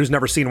for anyone who's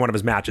never seen one of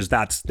his matches,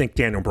 think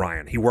Daniel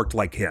Bryan. He worked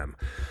like him.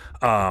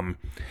 He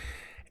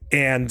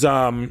ended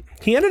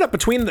up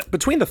between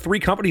the three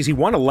companies, he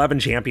won 11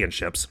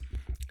 championships.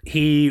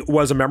 He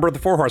was a member of the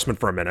Four Horsemen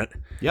for a minute.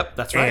 Yep,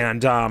 that's right.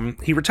 And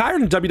he retired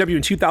in WWE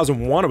in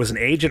 2001. It was an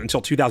agent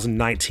until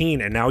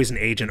 2019, and now he's an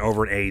agent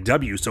over at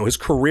AEW. So his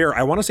career,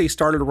 I want to say,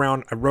 started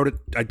around,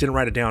 I didn't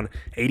write it down,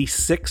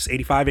 86,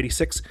 85,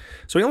 86.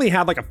 So he only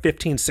had like a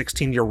 15,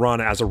 16-year run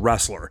as a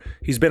wrestler.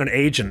 He's been an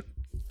agent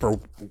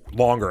for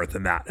longer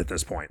than that at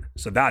this point.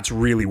 So that's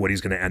really what he's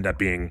going to end up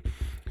being.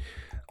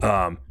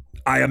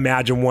 I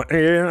imagine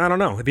I don't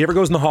know. If he ever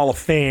goes in the Hall of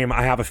Fame,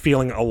 I have a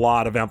feeling a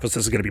lot of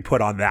emphasis is going to be put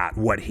on that,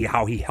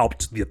 how he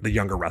helped the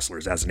younger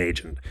wrestlers as an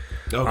agent.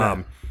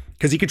 Okay.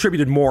 Because he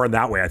contributed more in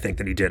that way, I think,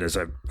 than he did as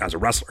a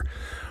wrestler.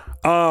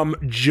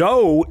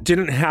 Joe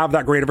didn't have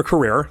that great of a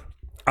career.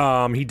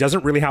 He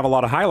doesn't really have a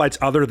lot of highlights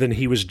other than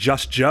he was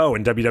just Joe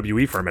in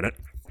WWE for a minute.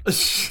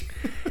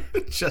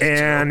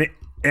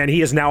 And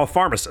he is now a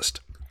pharmacist.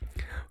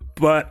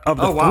 But of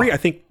the three, I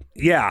think,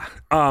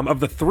 of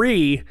the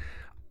three,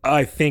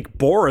 I think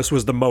Boris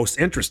was the most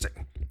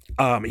interesting.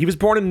 He was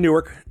born in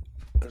Newark.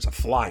 There's a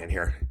fly in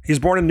here. He was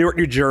born in Newark,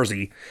 New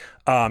Jersey.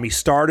 He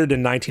started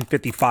in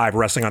 1955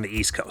 wrestling on the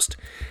East Coast.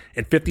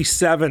 In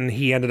 57,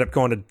 he ended up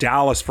going to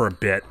Dallas for a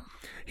bit.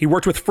 He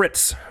worked with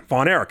Fritz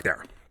von Erich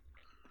there,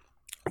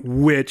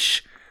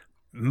 which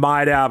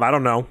might have, I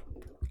don't know,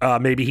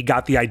 maybe he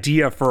got the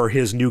idea for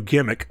his new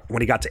gimmick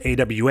when he got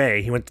to AWA.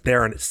 He went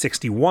there in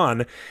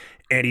 61,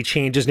 and he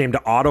changed his name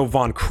to Otto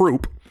von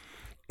Krupp.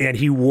 And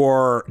he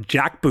wore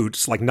jack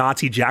boots, like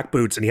Nazi jack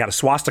boots, and he had a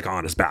swastika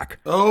on his back.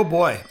 Oh,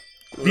 boy.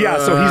 Yeah,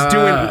 so he's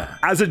doing,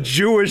 as a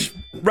Jewish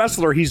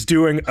wrestler, he's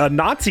doing a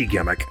Nazi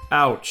gimmick.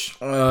 Ouch.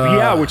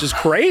 Yeah, which is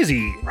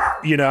crazy,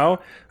 you know?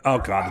 Oh,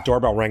 God, the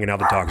doorbell rang and now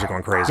the dogs are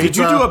going crazy. Did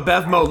you do a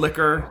Bevmo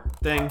liquor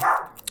thing?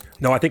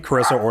 No, I think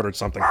Carissa ordered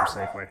something from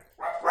Safeway.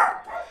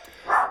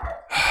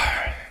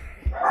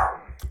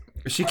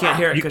 She can't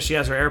hear it because she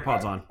has her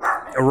AirPods on.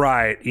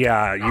 Right,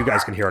 yeah, you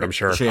guys can hear it, I'm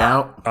sure. Is she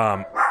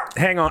out?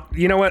 Hang on,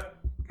 you know what?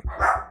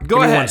 Go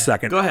Give ahead. me 1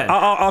 second. Go ahead.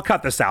 I'll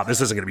cut this out. This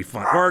isn't going to be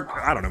fun. Or,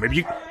 I don't know, maybe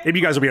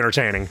you guys will be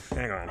entertaining.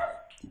 Hang on.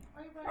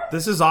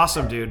 This is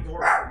awesome, dude.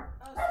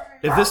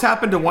 If this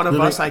happened to one of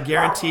us, I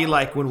guarantee,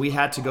 like, when we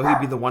had to go, he'd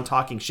be the one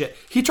talking shit.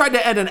 He tried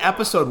to end an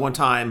episode one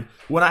time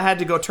when I had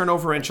to go turn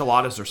over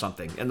enchiladas or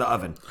something in the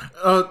oven.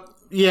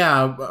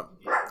 Yeah,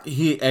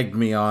 he egged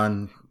me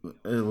on.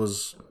 It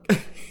was...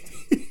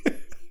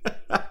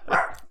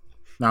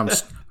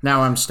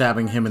 Now I'm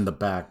stabbing him in the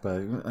back, but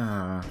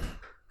now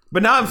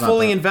I'm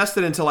fully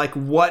invested into like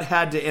what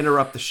had to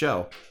interrupt the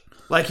show.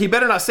 Like he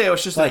better not say it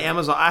was just an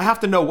Amazon. I have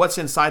to know what's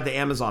inside the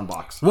Amazon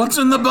box. What's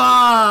in the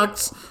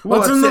box?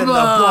 What's in the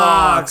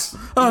box?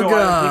 Oh,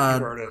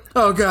 God.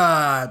 Oh,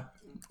 God.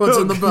 What's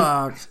in the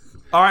box?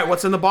 All right,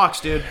 what's in the box,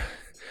 dude?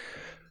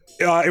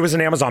 It was an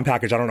Amazon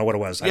package. I don't know what it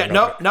was.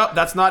 No,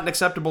 that's not an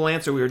acceptable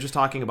answer. We were just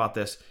talking about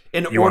this.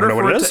 In You order wanna know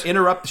for what it it is? to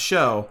interrupt the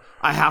show,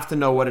 I have to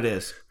know what it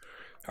is.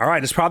 All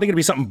right, it's probably going to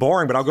be something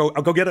boring, but I'll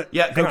go get it.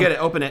 Yeah, go get it.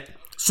 Open it.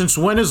 Since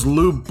when is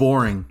lube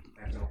boring?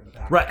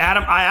 Right,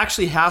 Adam, I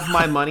actually have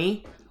my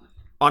money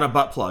on a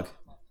butt plug.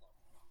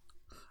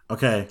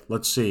 Okay,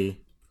 let's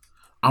see.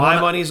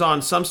 My money's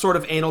on some sort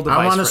of anal device.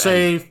 I want to for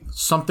Eddie. say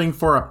something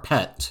for a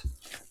pet.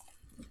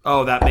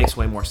 Oh, that makes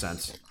way more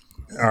sense.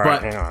 All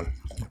right, hang on.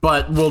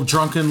 But will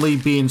drunkenly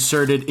be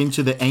inserted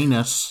into the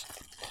anus.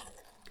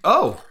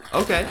 Oh,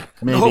 okay.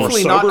 Maybe.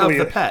 Hopefully not of Soberly-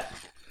 the pet.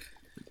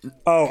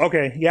 Oh,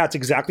 okay. Yeah, it's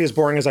exactly as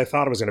boring as I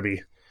thought it was going to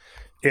be.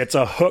 It's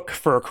a hook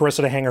for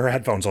Carissa to hang her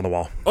headphones on the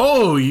wall.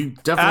 Oh, you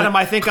definitely... Adam,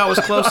 I think I was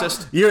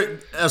closest. You're,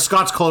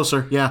 Scott's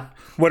closer, yeah.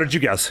 What did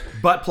you guess?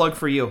 Butt plug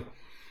for you.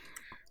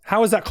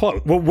 How is that close?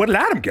 Well, what did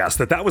Adam guess?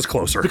 That was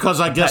closer. Because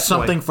I guess Pet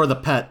toy. something for the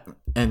pet.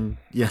 And,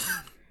 yeah.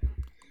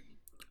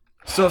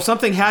 So if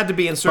something had to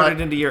be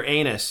inserted into your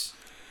anus,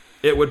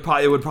 it would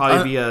probably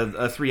be a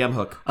 3M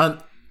hook.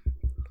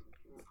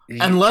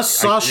 Unless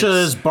Sasha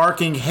is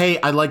barking, "Hey,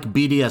 I like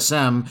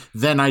BDSM,"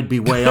 then I'd be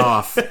way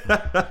off.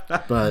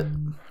 But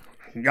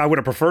I would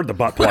have preferred the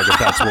butt plug if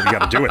that's what we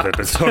got to do with it.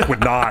 This hook would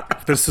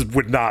not. This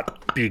would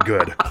not be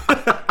good.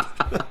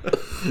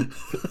 And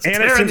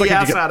Tearing the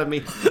ass out of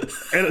me.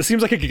 And it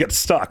seems like it could get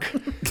stuck.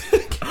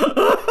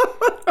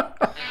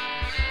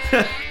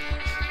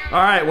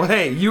 All right. Well,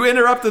 hey, you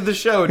interrupted the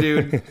show,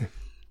 dude.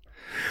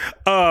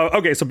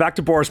 Okay, so back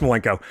to Boris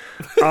Malenko.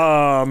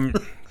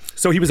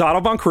 So he was Otto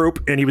von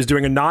Krupp, and he was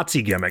doing a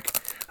Nazi gimmick,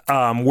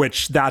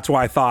 which that's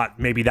why I thought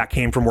maybe that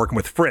came from working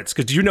with Fritz.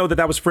 Because do you know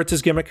that was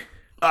Fritz's gimmick?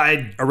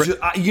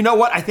 You know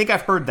what? I think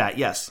I've heard that.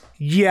 Yes.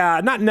 Yeah,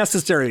 not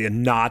necessarily a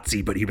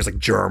Nazi, but he was like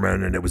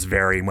German, and it was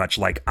very much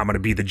like, I'm going to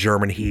be the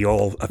German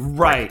heel.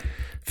 Right. Like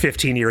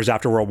 15 years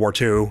after World War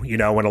II, you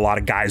know, when a lot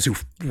of guys who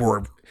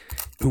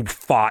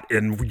fought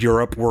in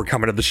Europe were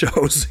coming to the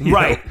shows.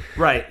 Right.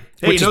 Hey,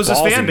 he knows his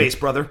fan base,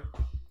 brother.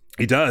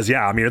 He does,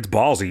 yeah. I mean, it's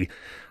ballsy.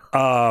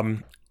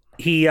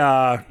 He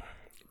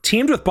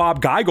teamed with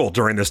Bob Geigel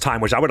during this time,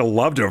 which I would have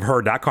loved to have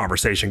heard that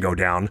conversation go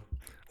down.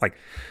 Like,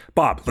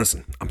 Bob,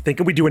 listen, I'm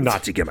thinking we do a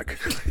Nazi gimmick.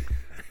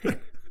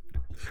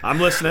 I'm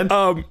listening.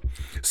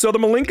 So the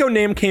Malenko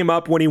name came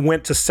up when he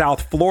went to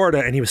South Florida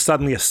and he was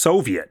suddenly a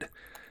Soviet.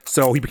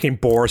 So he became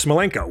Boris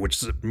Malenko, which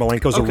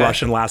Malenko's a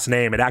Russian last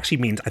name. It actually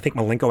means, I think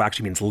Malenko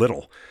actually means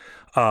little.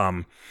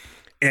 And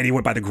he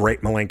went by the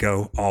Great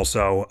Malenko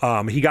also.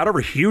 He got over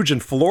huge in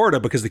Florida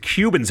because the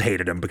Cubans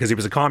hated him because he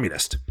was a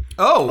communist.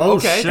 Oh,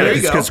 okay. shit. There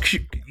you go.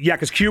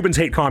 Because Cubans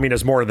hate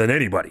communists more than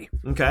anybody.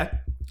 Okay.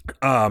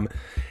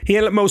 He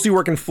ended up mostly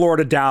working in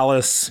Florida,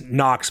 Dallas,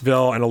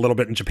 Knoxville, and a little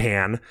bit in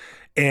Japan.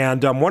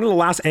 And one of the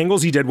last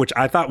angles he did, which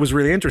I thought was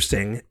really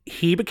interesting,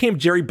 he became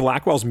Jerry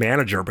Blackwell's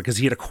manager because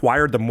he had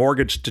acquired the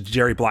mortgage to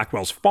Jerry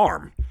Blackwell's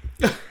farm.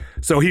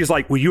 So he's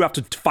like, well, you have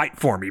to fight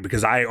for me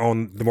because I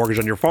own the mortgage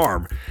on your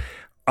farm.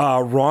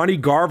 Ronnie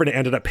Garvin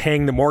ended up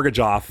paying the mortgage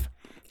off,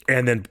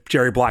 and then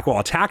Jerry Blackwell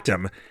attacked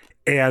him.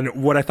 And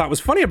what I thought was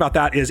funny about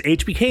that is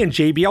HBK and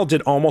JBL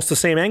did almost the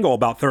same angle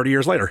about 30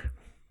 years later.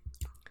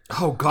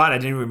 Oh, God, I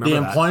didn't remember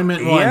the that.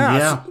 employment one,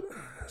 yeah.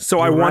 So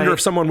I wonder right.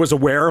 if someone was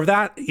aware of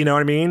that. You know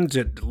what I mean?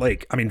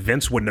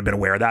 Vince wouldn't have been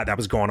aware of that. That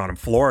was going on in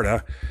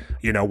Florida,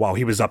 you know, while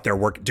he was up there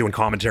doing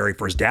commentary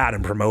for his dad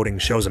and promoting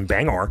shows in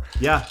Bangor.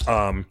 Yeah.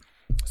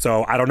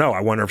 So I don't know.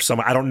 I wonder if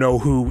I don't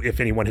know if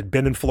anyone had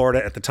been in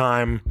Florida at the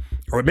time,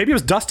 or maybe it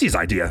was Dusty's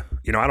idea.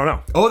 You know, I don't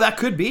know. Oh, that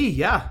could be.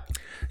 Yeah.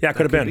 Yeah, it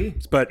could have been.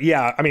 But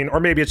yeah, I mean, or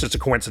maybe it's just a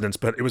coincidence,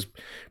 but it was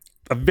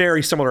a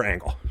very similar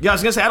angle. Yeah, I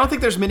was going to say, I don't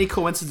think there's many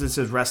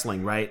coincidences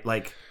wrestling, right?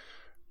 Like,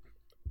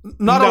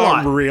 not a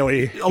lot.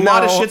 Really. A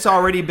lot of shit's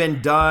already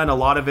been done. A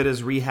lot of it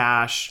is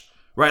rehash,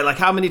 right? Like,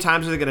 how many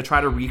times are they going to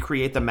try to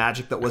recreate the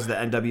magic that was the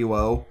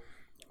NWO?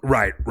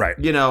 Right.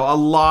 You know, a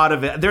lot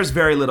of it. There's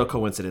very little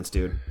coincidence,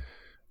 dude.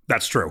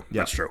 That's true.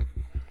 Yeah. That's true.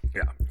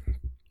 Yeah.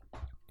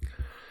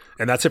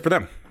 And that's it for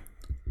them.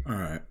 All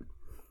right.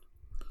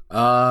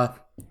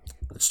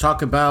 Let's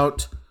talk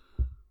about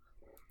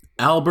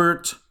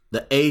Albert,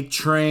 the A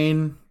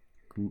Train,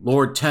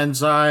 Lord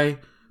Tensai,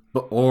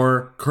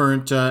 or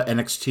current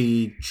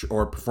NXT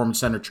or Performance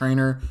Center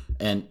trainer,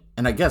 and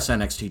I guess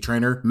NXT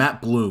trainer,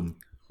 Matt Bloom.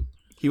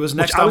 He was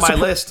next on my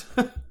list.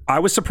 I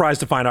was surprised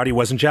to find out he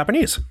wasn't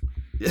Japanese.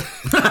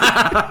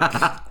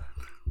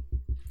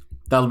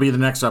 That'll be the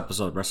next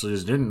episode.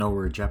 Wrestlers didn't know we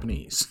were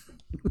Japanese.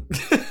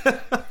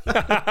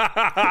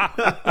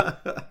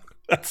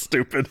 That's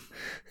stupid.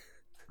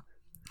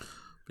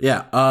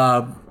 Yeah,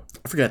 I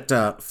forget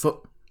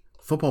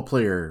football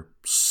player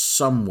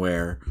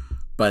somewhere,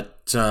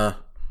 but I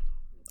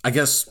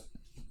guess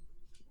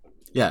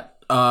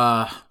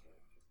TNA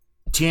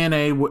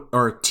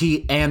or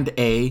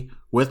T&A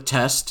with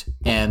Test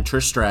and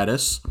Trish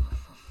Stratus.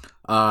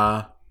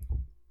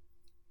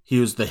 He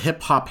was the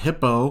Hip Hop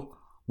Hippo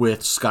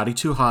with Scotty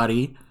 2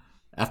 Hotty.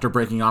 After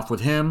breaking off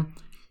with him,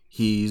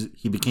 he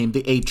became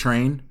the A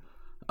Train.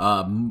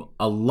 A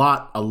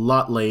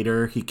lot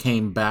later, he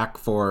came back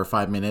for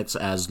 5 minutes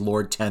as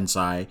Lord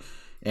Tensai,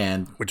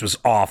 and which was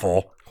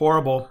awful,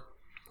 horrible,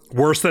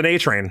 worse than A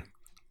Train.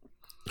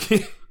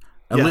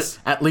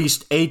 At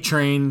least A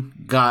Train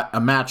got a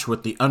match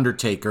with the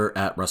Undertaker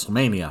at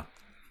WrestleMania.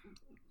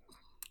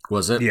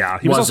 Was it? Yeah,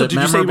 he was also. Did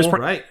memorable? You say he was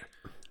right?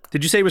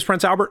 Did you say he was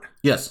Prince Albert?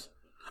 Yes.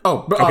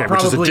 Oh, okay,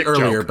 probably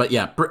earlier, joke. but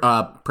yeah,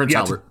 Prince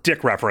Albert. It's a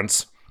dick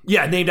reference.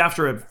 Yeah, named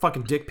after a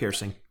fucking dick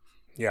piercing.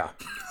 Yeah.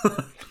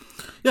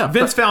 Yeah,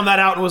 Vince found that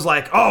out and was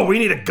like, "Oh, we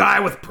need a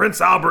guy with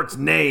Prince Albert's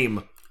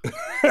name."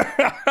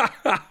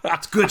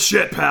 It's good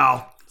shit,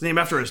 pal. It's named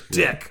after his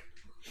dick.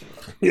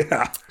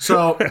 Yeah.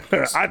 So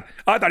I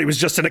thought he was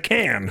just in a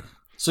can.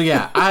 So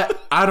yeah,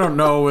 I don't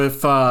know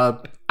if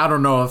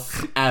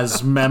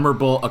as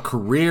memorable a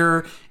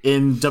career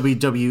in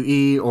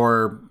WWE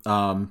or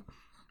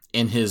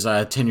in his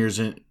 10 years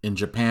in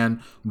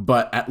Japan,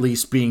 but at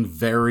least being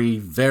very,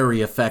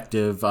 very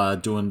effective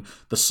doing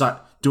the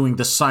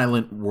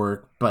silent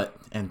work,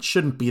 and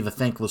shouldn't be the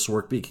thankless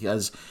work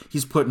because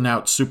he's putting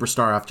out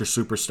superstar after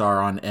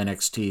superstar on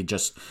NXT.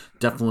 Just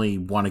definitely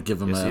want to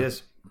give him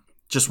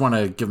just want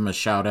to give him a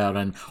shout out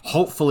and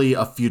hopefully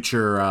a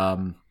future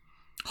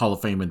Hall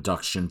of Fame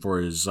induction for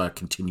his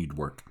continued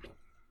work.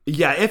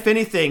 Yeah, if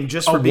anything,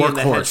 just for being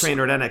the head workhorse.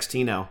 trainer at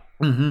NXT now.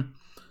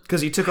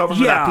 Because he took over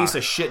for that piece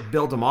of shit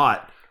Bill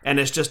DeMott, and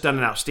has just done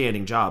an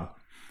outstanding job.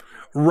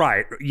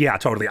 Right. Yeah,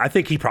 totally. I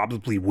think he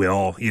probably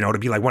will, to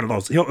be like one of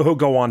those. He'll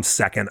go on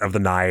second of the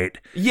night.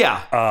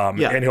 Yeah.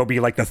 And he'll be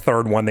like the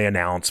third one they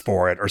announce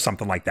for it or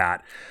something like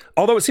that.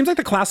 Although it seems like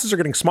the classes are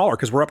getting smaller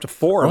because we're up to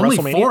 4 Only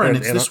in WrestleMania. 4, and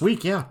it's this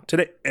week, yeah.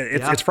 Today,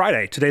 it's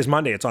Friday. Today's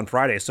Monday. It's on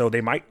Friday. So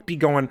they might be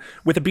going,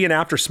 with it being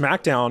after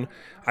SmackDown,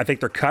 I think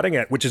they're cutting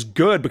it, which is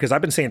good because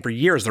I've been saying for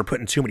years they're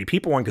putting too many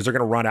people in because they're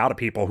going to run out of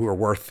people who are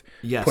worth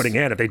putting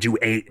in if they do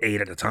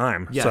eight at a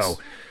time. Yes. So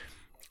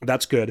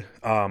that's good.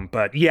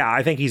 But yeah,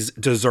 I think he's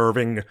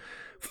deserving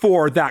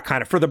for that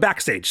kind of, for the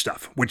backstage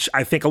stuff, which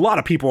I think a lot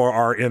of people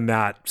are in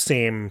that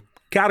same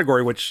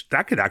category, which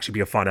that could actually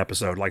be a fun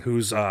episode. Like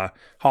who's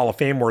Hall of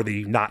Fame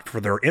worthy, not for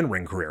their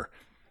in-ring career.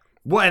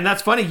 Well, and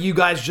that's funny. You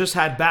guys just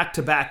had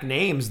back-to-back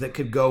names that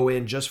could go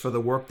in just for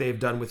the work they've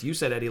done with, you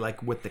said, Eddie,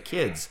 like with the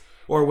kids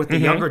or with the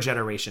younger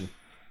generation.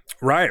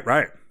 Right.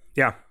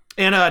 Yeah.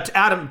 And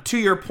Adam, to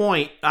your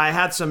point, I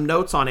had some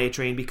notes on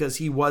A-Train because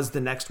he was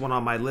the next one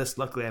on my list.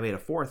 Luckily, I made a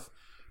fourth.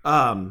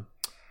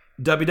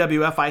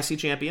 WWF IC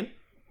champion.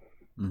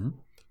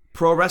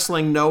 Pro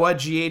Wrestling Noah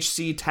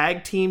GHC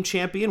Tag Team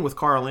Champion with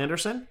Carl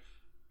Anderson.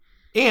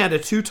 And a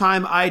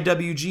 2-time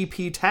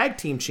IWGP Tag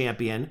Team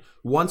Champion,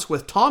 once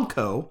with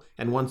Tomko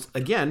and once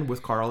again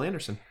with Carl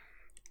Anderson.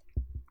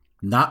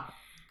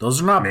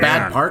 Those are not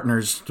bad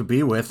partners to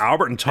be with.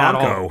 Albert and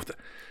Tomko,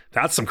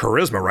 that's some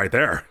charisma right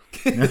there.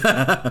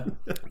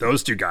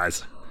 Those two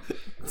guys.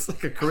 It's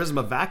like a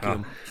charisma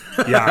vacuum.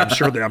 Yeah,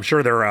 I'm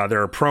sure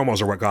their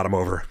promos are what got them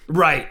over.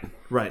 Right,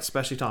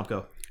 especially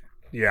Tomko.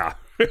 Yeah.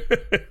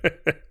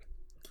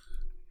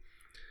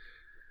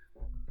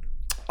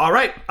 All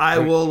right, I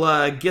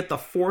will get the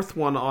fourth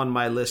one on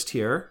my list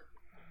here.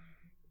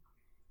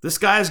 This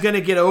guy's going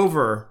to get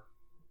over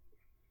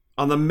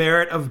on the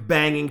merit of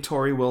banging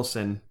Tori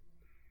Wilson,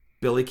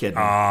 Billy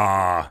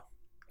Kidman.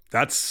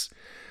 That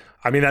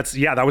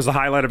was the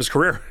highlight of his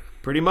career.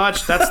 Pretty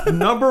much. That's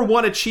number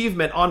one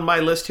achievement on my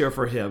list here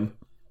for him.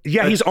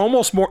 Yeah, he's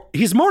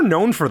more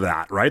known for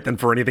that, right, than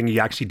for anything he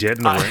actually did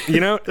in the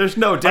ring. There's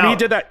no doubt. I mean,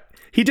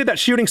 he did that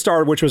Shooting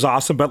Star, which was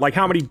awesome, but like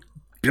how many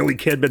Billy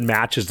Kidman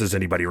matches does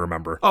anybody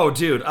remember? Oh,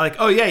 dude.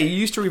 You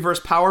used to reverse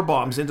power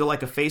bombs into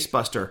like a face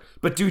buster.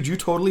 But dude, you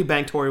totally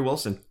banged Tori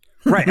Wilson.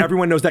 Right,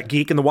 everyone knows that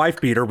geek and the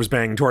wife beater was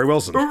banging Tori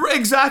Wilson.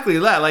 Exactly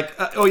that. Like,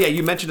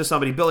 you mentioned to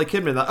somebody, Billy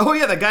Kidman.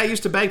 That guy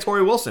used to bang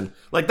Tori Wilson.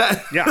 Like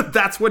that. Yeah.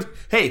 That's what.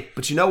 Hey,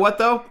 but you know what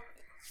though?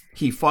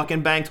 He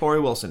fucking banged Tori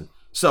Wilson.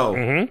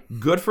 So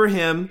good for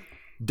him.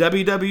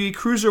 WWE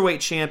Cruiserweight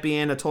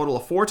Champion a total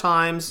of 4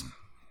 times.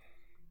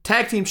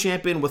 Tag Team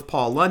Champion with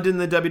Paul London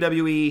in the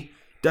WWE.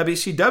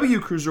 WCW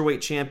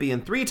Cruiserweight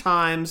Champion 3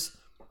 times.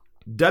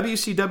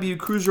 WCW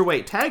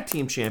Cruiserweight Tag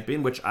Team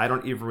Champion, which I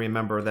don't even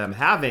remember them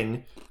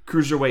having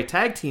Cruiserweight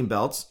Tag Team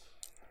belts,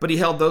 but he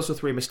held those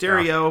with Rey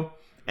Mysterio,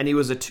 and he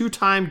was a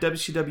 2-time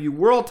WCW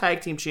World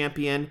Tag Team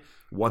Champion,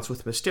 once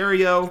with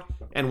Mysterio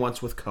and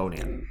once with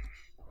Conan.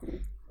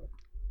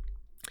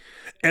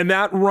 And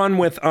that run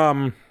with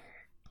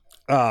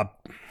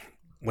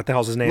what the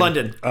hell's his name?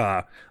 London.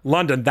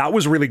 London. That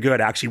was really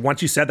good, actually.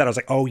 Once you said that, I was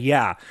like, oh,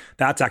 yeah,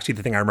 that's actually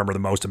the thing I remember the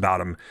most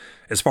about him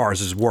as far as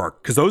his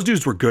work. Because those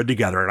dudes were good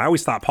together. And I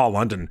always thought Paul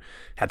London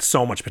had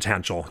so much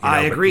potential.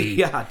 I agree.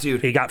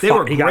 Dude. They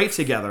were great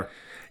together.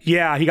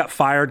 Yeah, he got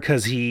fired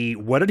because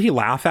what did he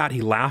laugh at? He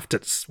laughed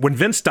at when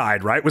Vince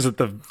died, right? Was it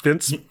the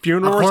Vince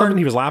funeral or something?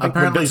 He was laughing.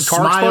 Apparently when Vince's car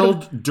smiled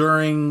exploded?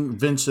 during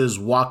Vince's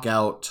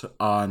walkout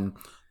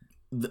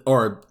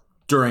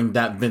during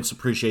that Vince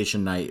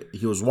Appreciation Night.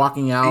 He was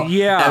walking out.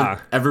 Yeah.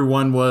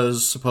 Everyone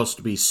was supposed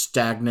to be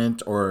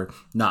stagnant or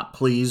not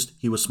pleased.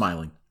 He was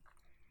smiling.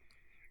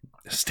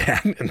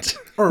 Stagnant.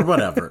 Or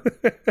whatever.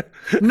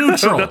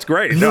 Neutral. That's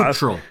great.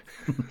 Neutral.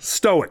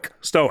 Stoic,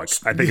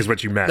 I think is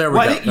what you meant. There we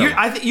go.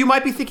 I think you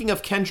might be thinking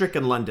of Kendrick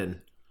and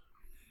London.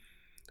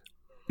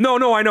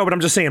 No, I know, but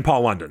I'm just saying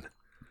Paul London.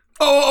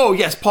 Oh,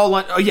 yes, Paul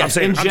London. Oh, yes,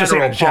 in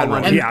general, Paul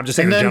London. Yeah, I'm just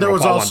saying and in then general,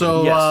 there was Paul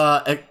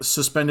also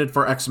suspended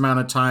for X amount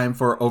of time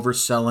for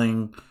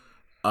overselling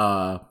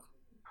a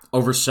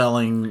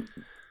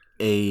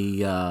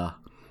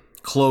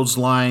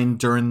clothesline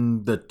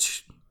during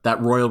that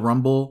Royal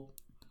Rumble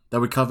that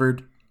we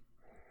covered.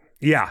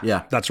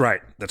 Yeah, that's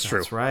right. That's true.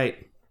 That's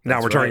right.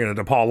 Now we're turning it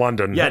into Paul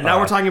London. Yeah, now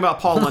we're talking about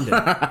Paul London.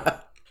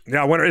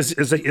 Yeah, I wonder,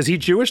 is he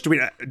Jewish?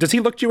 Does he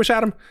look Jewish,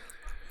 Adam?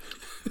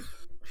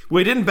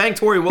 We didn't bang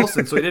Tori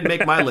Wilson, so he didn't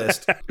make my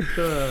list.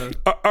 All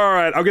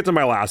right, I'll get to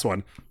my last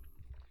one.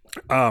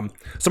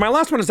 So my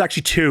last one is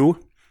actually 2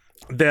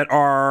 that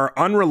are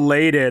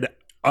unrelated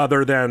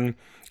other than...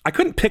 I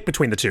couldn't pick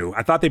between the 2.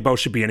 I thought they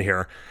both should be in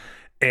here.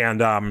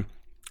 And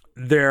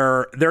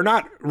they're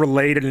not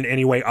related in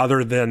any way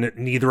other than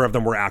neither of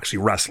them were actually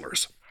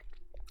wrestlers.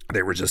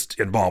 They were just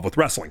involved with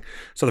wrestling.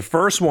 So the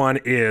first one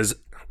is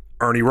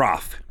Ernie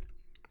Roth.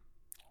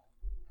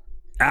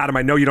 Adam,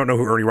 I know you don't know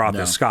who Ernie Roth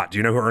is. Scott, do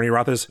you know who Ernie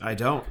Roth is? I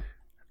don't.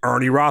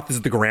 Ernie Roth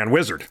is the Grand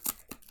Wizard.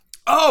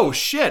 Oh,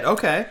 shit.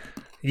 Okay.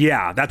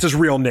 Yeah, that's his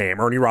real name.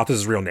 Ernie Roth is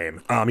his real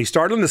name. He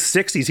started in the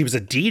 60s. He was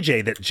a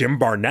DJ that Jim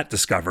Barnett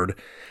discovered,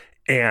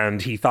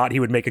 and he thought he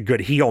would make a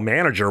good heel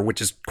manager,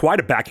 which is quite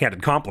a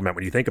backhanded compliment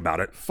when you think about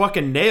it.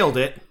 Fucking nailed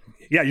it.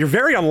 Yeah, you're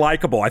very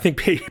unlikable. I think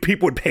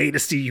people would pay to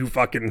see you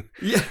fucking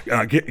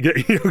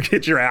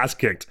get your ass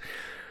kicked.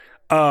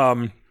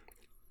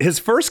 His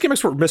first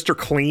gimmicks were Mr.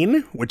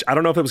 Clean, which I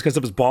don't know if it was because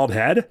of his bald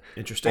head.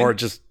 Interesting.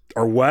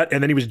 Or what.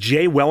 And then he was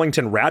Jay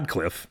Wellington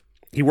Radcliffe.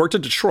 He worked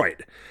in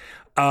Detroit.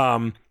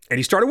 And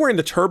he started wearing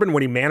the turban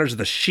when he managed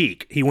the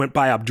Sheik. He went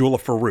by Abdullah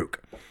Farouk.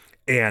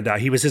 And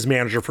he was his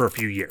manager for a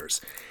few years.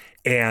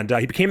 And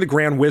he became the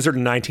Grand Wizard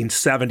in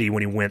 1970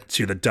 when he went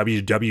to the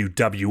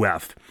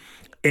WWF.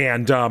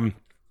 And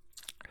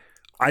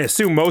I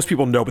assume most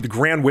people know, but the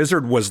Grand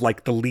Wizard was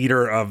like the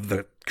leader of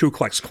the Ku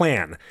Klux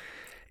Klan.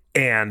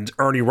 And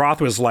Ernie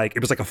Roth was like, it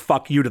was like a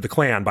fuck you to the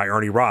Klan by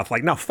Ernie Roth.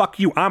 Like, no, fuck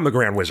you, I'm the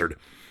Grand Wizard.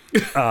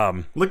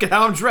 Look at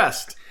how I'm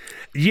dressed.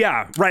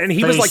 Yeah, right. And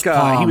he was like,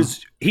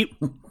 he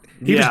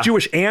was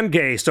Jewish and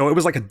gay, so it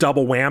was like a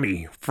double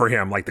whammy for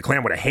him. Like the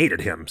Klan would have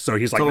hated him. So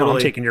he's like, no,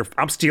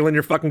 I'm stealing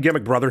your fucking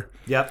gimmick, brother.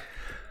 Yep.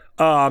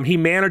 He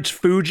managed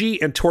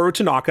Fuji and Toru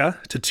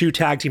Tanaka to 2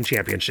 tag team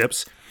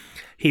championships.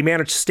 He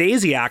managed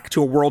Stasiak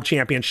to a world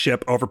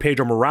championship over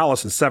Pedro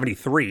Morales in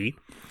 73.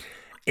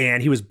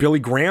 And he was Billy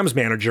Graham's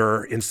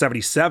manager in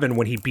 77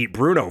 when he beat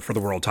Bruno for the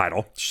world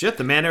title. Shit,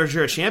 the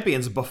manager of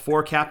champions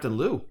before Captain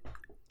Lou.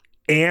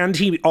 And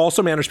he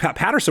also managed Pat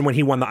Patterson when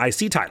he won the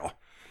IC title.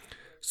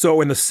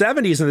 So in the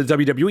 70s in the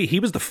WWE, he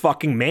was the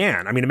fucking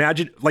man. I mean,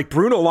 imagine, like,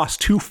 Bruno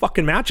lost 2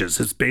 fucking matches.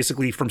 It's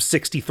basically from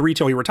 63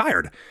 till he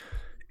retired.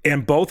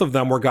 And both of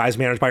them were guys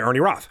managed by Ernie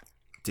Roth.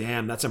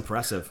 Damn, that's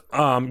impressive.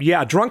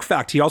 Yeah, drunk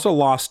fact, he also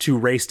lost to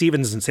Ray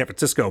Stevens in San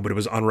Francisco, but it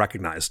was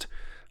unrecognized.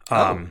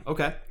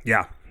 Okay.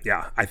 Yeah.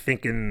 I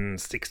think in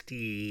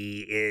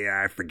 60,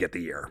 I forget the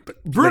year.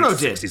 But Bruno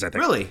did? 60s, I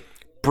think. Really?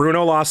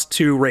 Bruno lost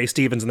to Ray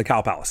Stevens in the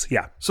Cow Palace,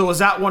 yeah. So was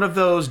that one of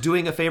those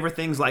doing a favor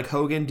things like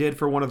Hogan did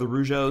for one of the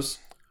Rougeaus?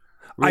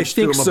 I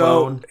think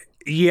so.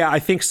 Yeah, I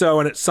think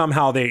so. And it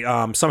somehow they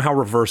somehow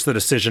reversed the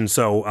decision,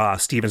 so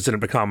Stevens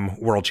didn't become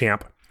world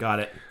champ. Got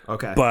it.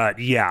 Okay. But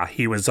yeah,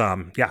 he was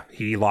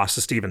he lost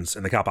to Stevens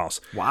in the Cow Palace.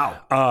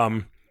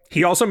 Wow.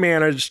 He also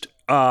managed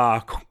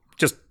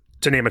just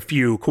to name a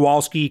few,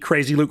 Kowalski,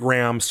 Crazy Luke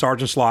Graham,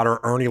 Sergeant Slaughter,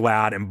 Ernie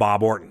Ladd, and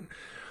Bob Orton.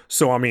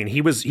 So I mean,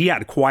 he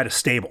had quite a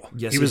stable.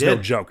 Yes, he was no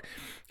joke.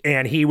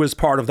 And he was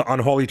part of the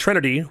Unholy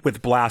Trinity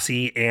with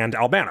Blassie and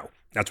Albano.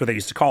 That's what they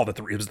used to call it.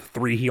 It was the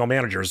 3 heel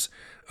managers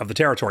of the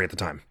territory at the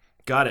time.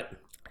 Got it.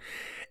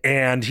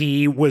 And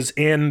he was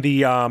in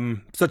the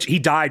he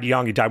died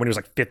young. He died when he was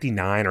like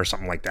 59 or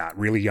something like that,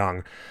 really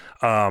young.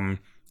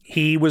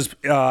 He was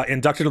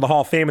inducted to the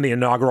Hall of Fame in the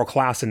inaugural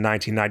class in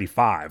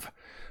 1995.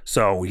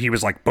 So he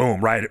was like,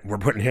 boom, right? We're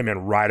putting him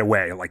in right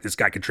away. Like, this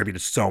guy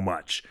contributed so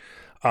much.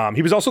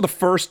 He was also the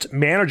first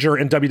manager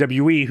in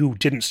WWE who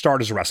didn't start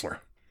as a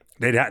wrestler.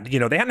 They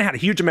hadn't had a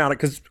huge amount of,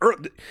 because,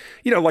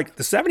 like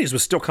the 70s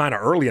was still kind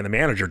of early in the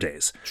manager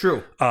days.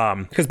 True.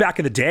 Because back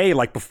in the day,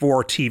 like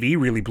before TV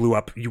really blew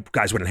up, you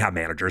guys wouldn't have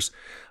managers.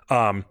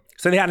 So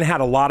they hadn't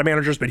had a lot of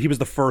managers, but he was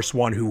the first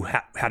one who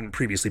hadn't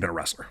previously been a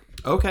wrestler.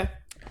 Okay.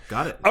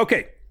 Got it.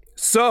 Okay.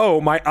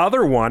 So my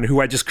other one, who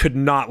I just could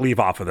not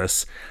leave off of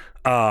this,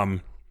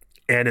 and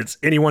it's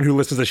anyone who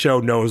listens to the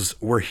show knows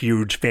we're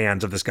huge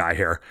fans of this guy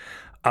here.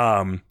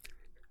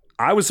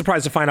 I was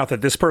surprised to find out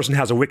that this person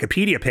has a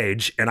Wikipedia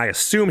page, and I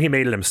assume he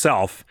made it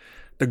himself.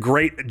 The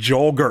great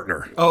Joel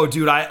Gertner. Oh,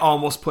 dude, I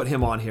almost put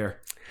him on here.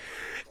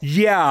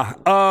 Yeah,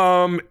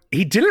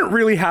 he didn't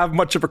really have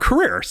much of a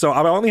career, so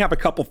I only have a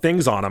couple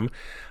things on him.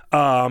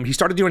 He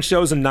started doing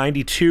shows in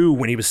 '92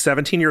 when he was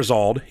 17 years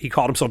old. He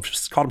called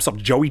himself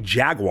Joey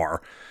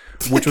Jaguar,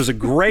 which was a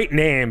great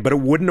name, but it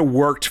wouldn't have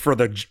worked for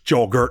the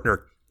Joel Gertner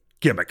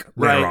gimmick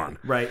later on.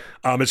 Right.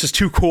 It's just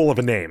too cool of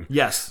a name.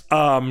 Yes.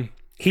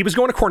 He was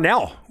going to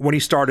Cornell when he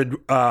started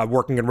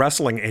working in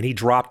wrestling, and he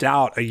dropped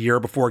out a year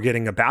before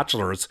getting a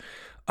bachelor's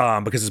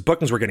because his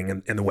bookings were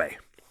getting in the way.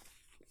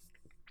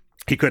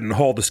 He couldn't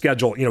hold the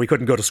schedule. He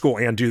couldn't go to school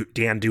and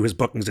do his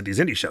bookings at these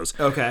indie shows.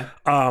 Okay.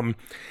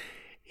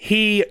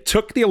 He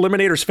took the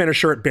Eliminator's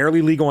finisher at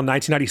Barely Legal in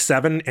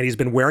 1997, and he's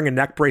been wearing a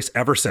neck brace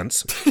ever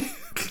since.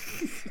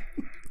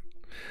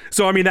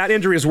 So, I mean, that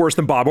injury is worse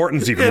than Bob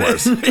Orton's even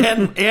worse.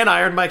 and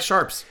Iron Mike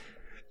Sharps.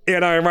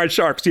 And Iron Mike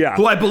Sharps, yeah.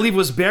 Who I believe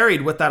was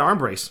buried with that arm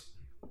brace.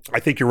 I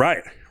think you're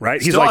right.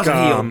 Right? Still He's like,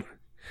 hasn't healed.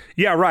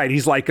 yeah, right.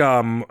 He's like,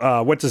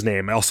 what's his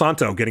name? El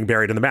Santo getting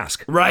buried in the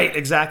mask. Right,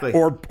 exactly.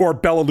 Or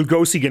Bela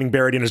Lugosi getting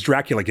buried in his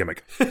Dracula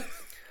gimmick.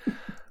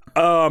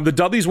 The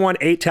Dudleys won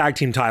 8 tag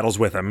team titles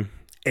with him.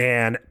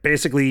 And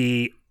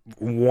basically,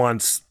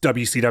 once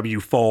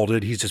WCW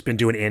folded, he's just been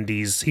doing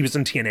indies. He was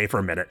in TNA for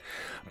a minute.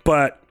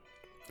 But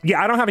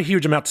yeah, I don't have a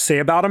huge amount to say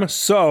about him.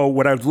 So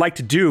what I would like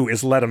to do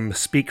is let him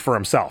speak for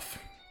himself.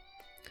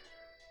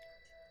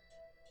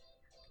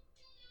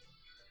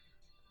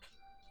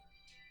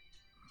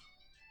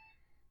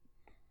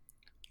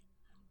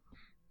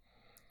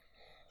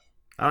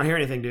 I don't hear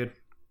anything, dude.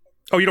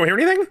 Oh, you don't hear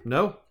anything?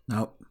 No.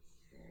 No.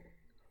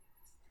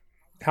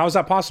 How is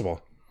that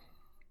possible?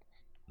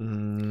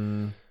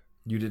 You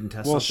didn't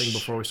test Well, something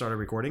before we started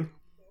recording?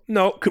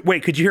 No.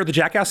 Wait, could you hear the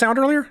Jackass sound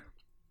earlier?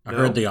 I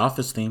heard the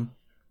Office theme.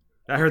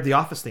 I heard the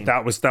Office theme.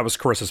 That was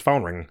Carissa's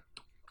phone ringing.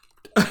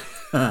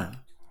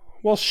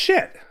 Well,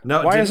 shit.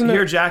 No, Why didn't isn't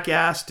hear it?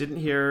 Jackass. Didn't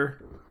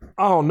hear.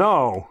 Oh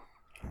no.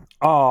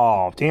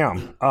 Oh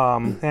damn.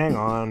 Hang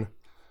on.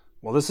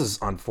 Well, this is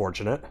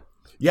unfortunate.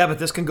 Yeah, but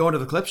this can go into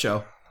the clip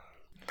show.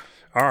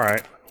 All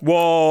right.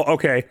 Well,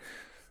 okay.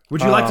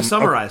 Would you like to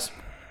summarize?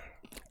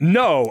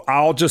 No,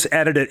 I'll just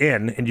edit it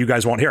in, and you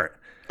guys won't hear it.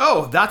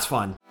 Oh, that's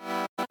fun.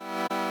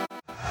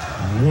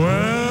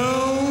 Well.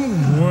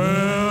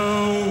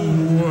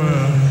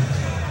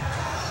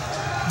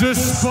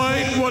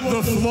 Despite what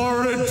the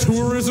Florida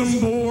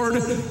Tourism Board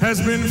has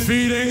been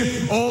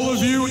feeding all of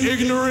you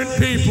ignorant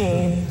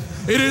people,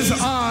 it is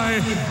I,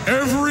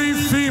 every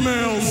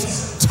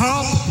female's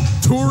top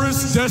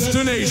tourist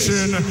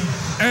destination,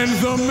 and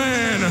the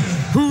man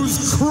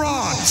whose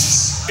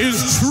crotch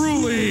is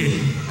truly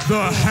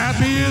the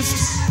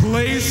happiest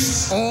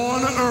place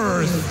on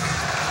earth.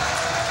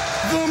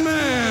 The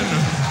man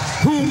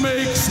who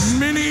makes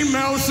Minnie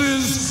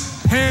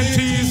Mouse's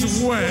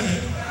panties wet,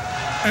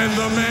 and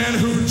the man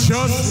who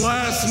just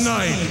last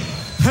night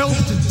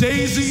helped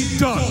Daisy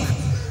Duck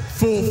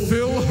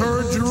fulfill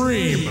her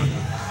dream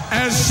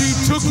as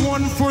she took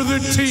one for the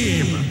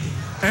team,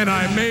 and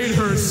I made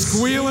her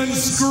squeal and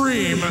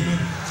scream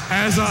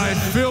as I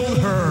filled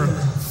her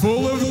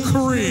full of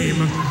cream.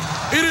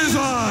 It is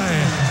I,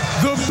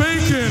 the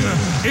bacon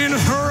in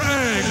her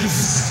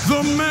eggs,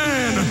 the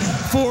man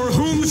for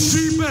whom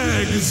she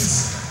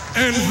begs,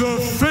 and the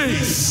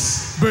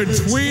face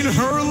between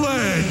her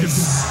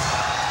legs.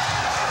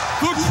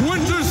 The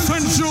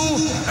quintessential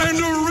and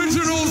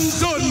original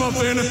stud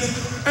muffin,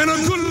 and a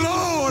good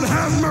Lord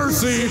have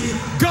mercy,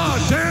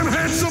 goddamn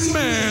handsome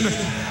man,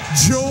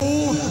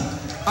 Joel.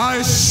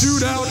 I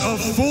shoot out a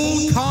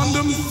full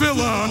condom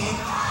filler,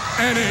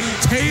 and it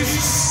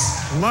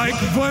tastes like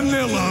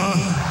vanilla.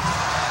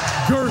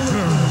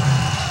 Gertner.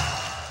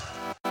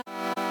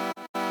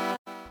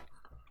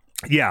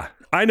 Yeah,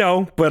 I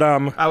know, but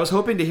I was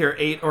hoping to hear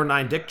 8 or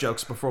 9 dick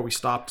jokes before we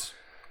stopped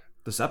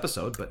this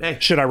episode, but hey,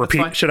 should I that's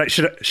fine.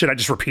 repeat? Should I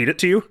just repeat it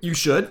to you? You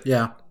should.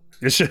 Yeah.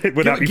 Would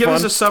that be Give fun?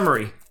 us a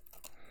summary.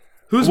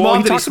 Whose Well, mom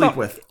he did he talks sleep about-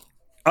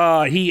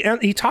 with?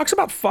 He talks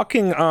about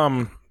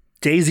fucking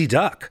Daisy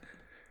Duck.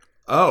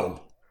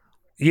 Oh.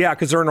 Yeah,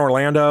 because they're in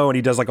Orlando, and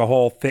he does like a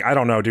whole thing. I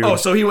don't know, dude. Oh,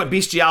 so he went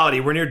bestiality.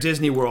 We're near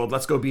Disney World.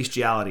 Let's go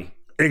bestiality.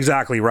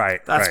 Exactly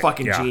right. That's right,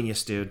 fucking yeah.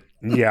 genius, dude.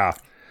 Yeah.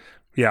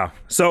 Yeah.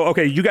 So,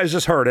 okay, you guys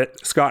just heard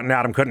it. Scott and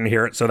Adam couldn't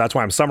hear it, so that's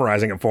why I'm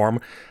summarizing it for them.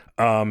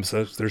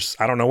 So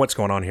I don't know what's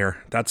going on here.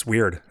 That's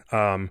weird.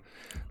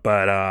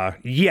 But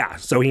yeah,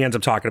 so he ends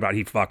up talking about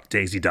he fucked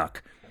Daisy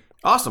Duck.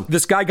 Awesome.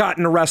 This guy got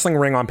in a wrestling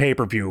ring on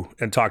pay-per-view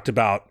and talked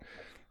about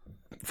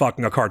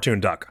fucking a cartoon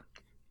duck.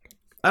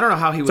 I don't know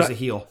how he was a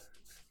heel.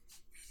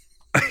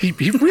 He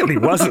really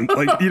wasn't.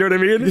 Like, you know what I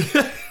mean?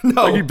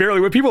 No. Like, he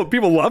barely,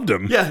 people loved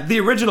him. Yeah, the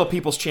original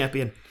People's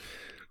Champion.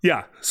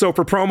 Yeah. So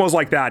for promos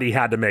like that, he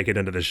had to make it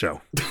into the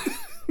show.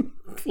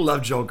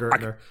 Love Joel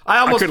Gertner. I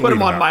almost couldn't put him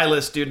leave on him my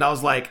list, dude, and I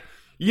was like,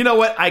 you know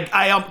what?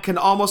 I can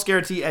almost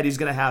guarantee Eddie's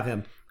going to have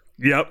him.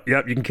 Yep.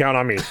 You can count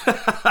on me.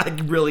 I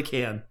really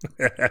can.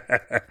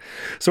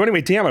 So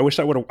anyway, damn, I wish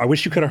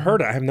you could have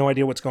heard it. I have no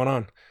idea what's going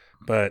on,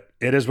 but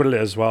it is what it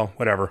is. Well,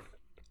 whatever.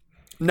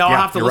 No, I'll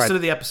Yeah, have to you're listen right.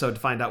 to the episode to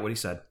find out what he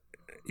said.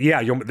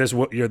 Yeah, this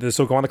will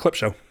go on the clip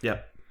show,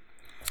 Yep.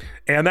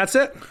 and that's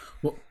it.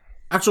 Well,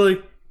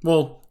 actually,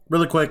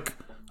 really quick,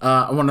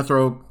 I want to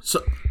throw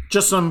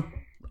just some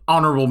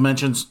honorable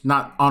mentions.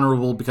 Not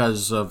honorable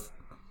because of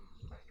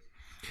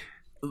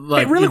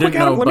like Hey, really you quick,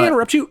 didn't Adam, know, let me but-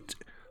 interrupt you.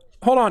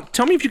 Hold on.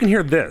 Tell me if you can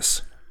hear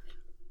this.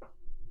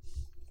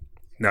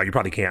 No, you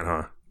probably can't,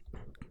 huh?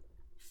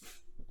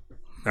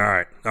 All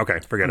right. Okay,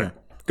 forget it.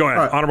 Go ahead.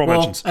 All right, Honorable well,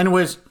 mentions.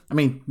 Anyways, I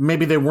mean,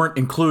 maybe they weren't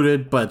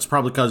included, but it's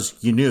probably because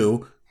you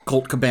knew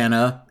Colt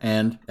Cabana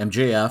and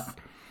MJF.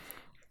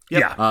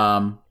 Yeah.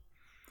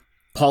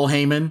 Paul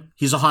Heyman,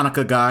 he's a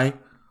Hanukkah guy.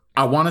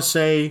 I want to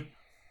say,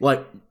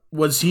 like,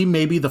 was he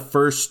maybe the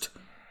first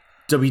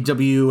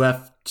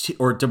WWF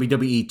or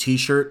WWE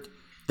T-shirt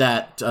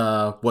that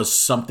was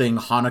something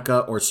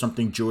Hanukkah or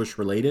something Jewish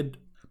related?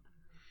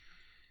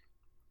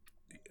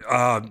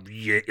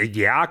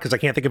 Yeah, because I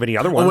can't think of any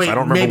other ones. Oh wait, I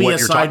don't remember maybe what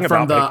you're aside talking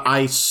from about. the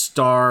Ice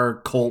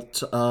Star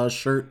Colt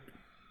shirt.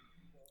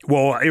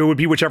 Well, it would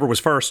be whichever was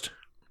first.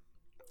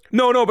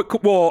 No,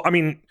 but well, I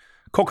mean,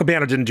 Colt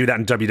Cabana didn't do that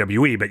in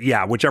WWE, but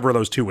yeah, whichever of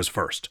those two was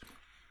first.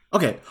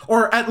 Okay,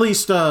 or at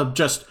least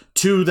just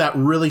two that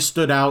really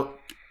stood out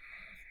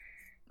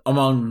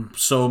among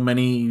so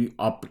many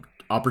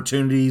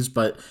opportunities,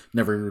 but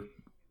never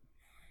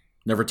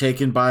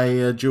taken by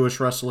a Jewish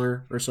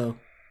wrestler or so.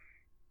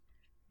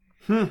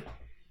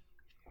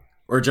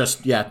 Or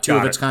just two Got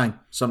of it. its kind,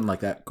 something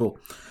like that. Cool.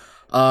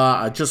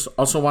 I just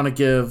also want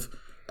to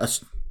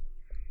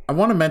I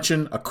want to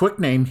mention a quick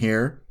name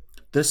here.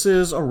 this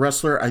is a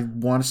wrestler, I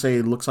want to say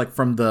it looks like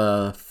from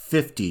the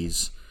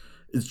 50s.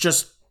 It's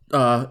just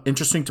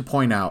interesting to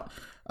point out.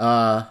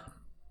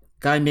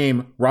 Guy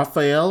named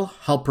Raphael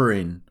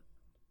Halperin,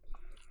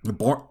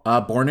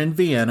 born in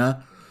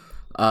Vienna.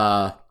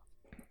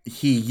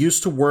 He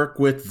used to work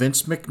with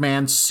Vince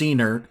McMahon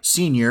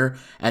Sr.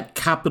 at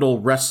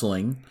Capitol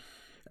Wrestling.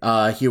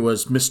 He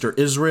was Mr.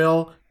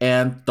 Israel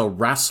and the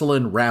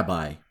Wrestling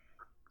Rabbi.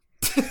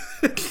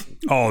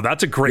 Oh,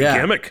 that's a great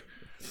gimmick.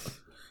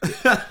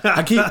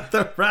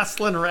 The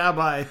Wrestling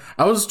Rabbi.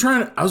 I was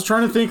trying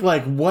to think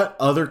like what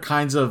other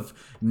kinds of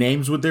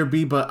names would there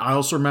be, but I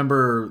also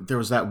remember there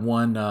was that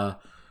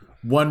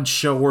one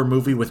show or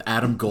movie with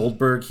Adam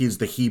Goldberg. He's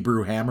the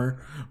Hebrew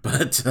Hammer,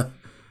 but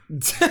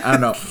I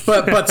don't know.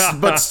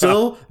 But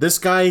still, this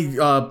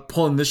guy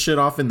pulling this shit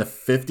off in the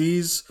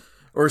 50s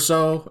or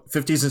so,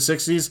 50s and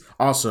 60s,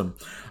 awesome.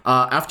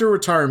 After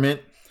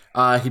retirement,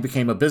 he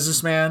became a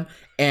businessman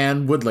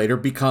and would later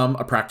become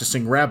a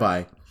practicing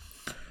rabbi.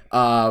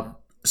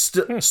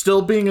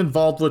 Still being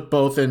involved with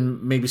both,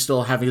 and maybe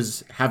still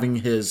having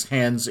his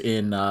hands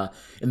in the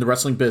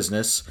wrestling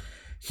business.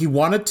 He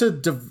wanted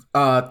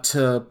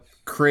to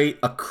create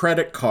a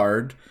credit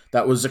card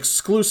that was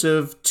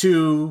exclusive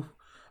to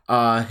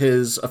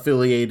his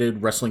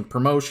affiliated wrestling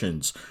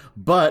promotions,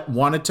 but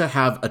wanted to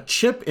have a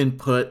chip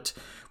input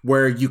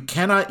where you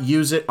cannot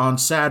use it on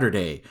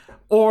Saturday,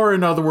 or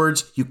in other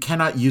words, you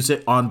cannot use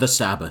it on the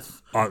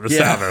Sabbath. On the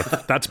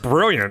Sabbath. That's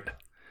brilliant.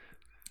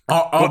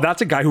 Well,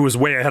 that's a guy who was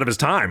way ahead of his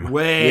time.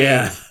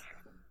 Yeah.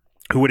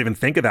 Who would even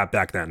think of that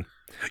back then?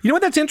 You know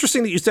what? That's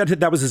interesting that you said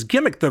that was his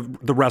gimmick, the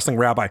Wrestling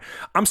Rabbi.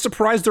 I'm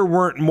surprised there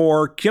weren't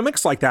more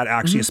gimmicks like that,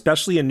 actually,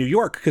 especially in New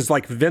York, because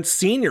like Vince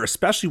Sr.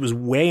 especially was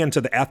way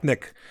into the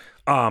ethnic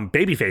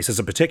baby faces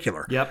in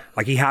particular. Yep.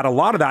 Like he had a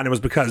lot of that, and it was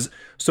because,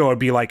 so it'd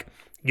be like,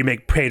 you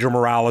make Pedro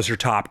Morales your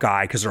top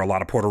guy because there are a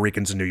lot of Puerto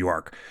Ricans in New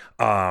York.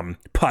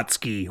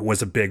 Putski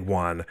was a big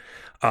one.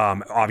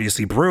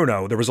 Obviously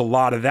Bruno. There was a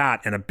lot of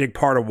that, and a big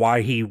part of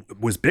why he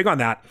was big on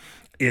that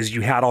is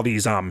you had all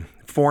these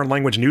foreign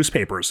language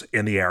newspapers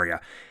in the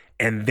area,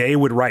 and they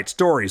would write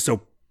stories.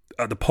 So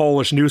the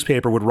Polish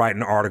newspaper would write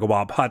an article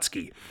about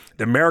Putski.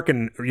 The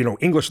American,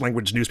 English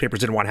language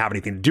newspapers didn't want to have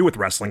anything to do with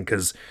wrestling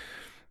because,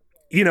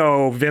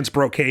 Vince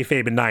broke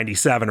kayfabe in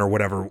 97 or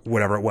whatever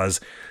it was.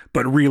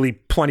 But really,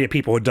 plenty of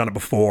people had done it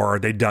before.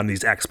 They'd done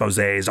these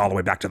exposés all the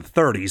way back to the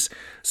 30s.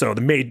 So the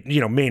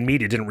main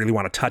media didn't really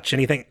want to touch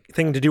anything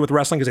to do with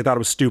wrestling because they thought it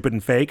was stupid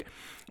and fake.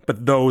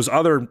 But those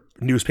other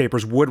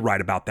newspapers would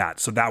write about that.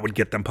 So that would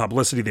get them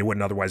publicity they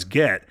wouldn't otherwise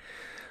get.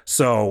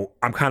 So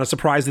I'm kind of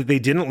surprised that they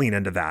didn't lean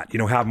into that,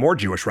 have more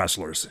Jewish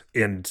wrestlers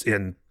in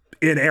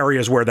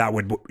areas where that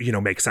would,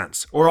 make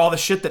sense. Or all the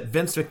shit that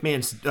Vince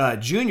McMahon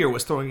Jr.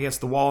 was throwing against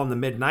the wall in the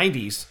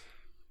mid-90s.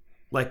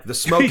 Like the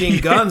smoking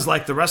guns,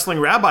 like the Wrestling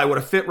Rabbi would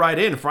have fit right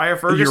in. Friar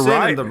Ferguson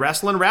and the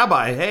Wrestling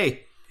Rabbi.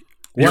 Hey.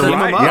 What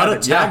a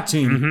tag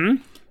team. Mm-hmm.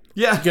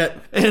 Yeah.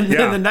 And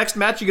then the next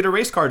match, you get a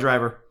race car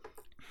driver.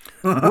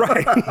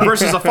 Right.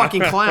 Versus a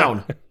fucking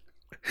clown.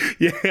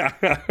 Yeah.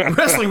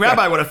 Wrestling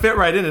Rabbi would have fit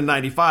right in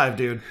 95,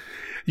 dude.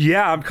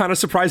 Yeah, I'm kind of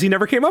surprised he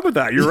never came up with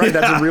that. You're right.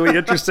 That's really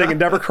interesting and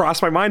never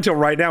crossed my mind till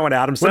right now when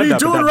Adam said that. What are you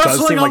doing but that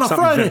wrestling on a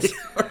Friday?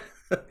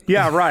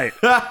 Yeah, right.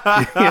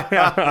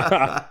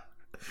 Yeah.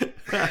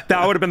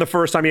 That would have been the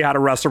first time he had a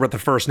wrestler with the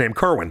first name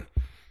Kerwin.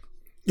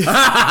 All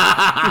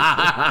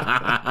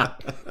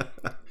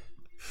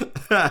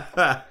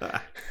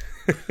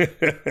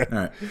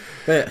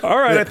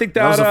right. I think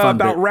that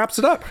about wraps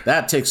it up.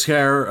 That takes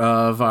care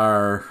of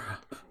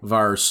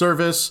our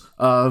service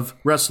of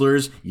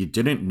wrestlers you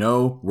didn't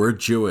know were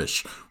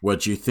Jewish.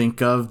 What'd you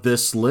think of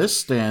this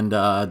list? And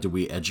do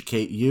we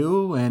educate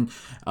you? And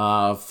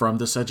from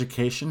this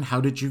education,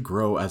 how did you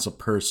grow as a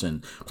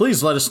person?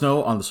 Please let us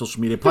know on the social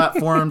media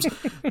platforms,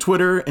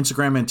 Twitter,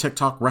 Instagram, and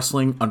TikTok,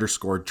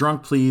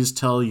 wrestling_drunk. Please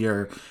tell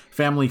your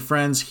family,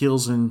 friends,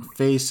 heels, and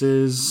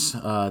faces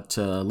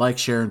to like,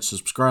 share, and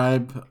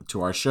subscribe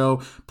to our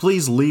show.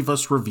 Please leave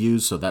us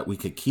reviews so that we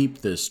could keep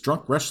this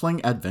drunk wrestling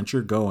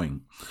adventure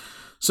going.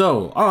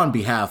 So, on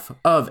behalf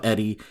of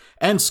Eddie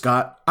and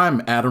Scott,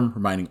 I'm Adam,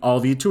 reminding all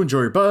of you to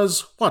enjoy your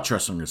buzz, watch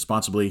wrestling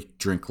responsibly,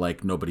 drink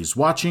like nobody's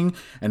watching,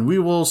 and we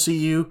will see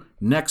you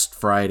next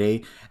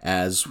Friday,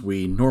 as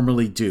we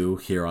normally do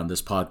here on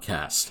this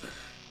podcast.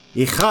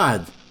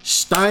 Ichad,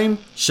 Shtaim,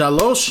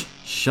 Shalosh,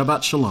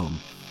 Shabbat Shalom.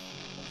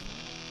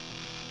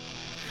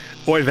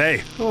 Oy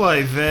vey.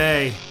 Oy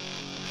vey.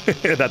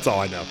 That's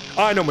all I know.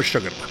 I know my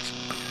sugar ones.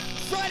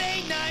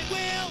 Friday night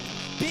we'll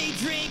be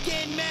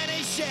drinking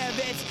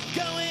Manischewitz,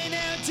 going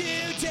out to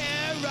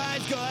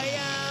terrorize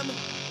Goyam.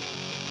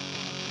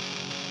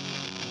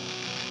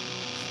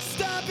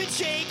 Stomping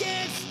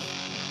shaking,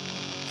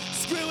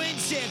 screwing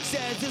chicks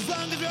as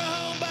long as we're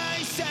home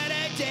by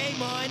Saturday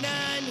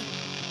morning.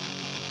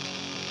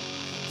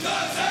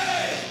 'Cause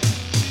hey,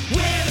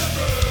 we're the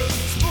Bruce.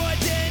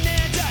 Sporting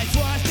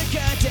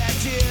anti-swastika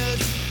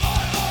tattoos.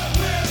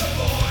 We're the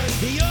boys.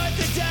 The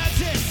Orthodox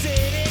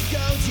Hasidic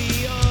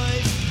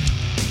OTOs.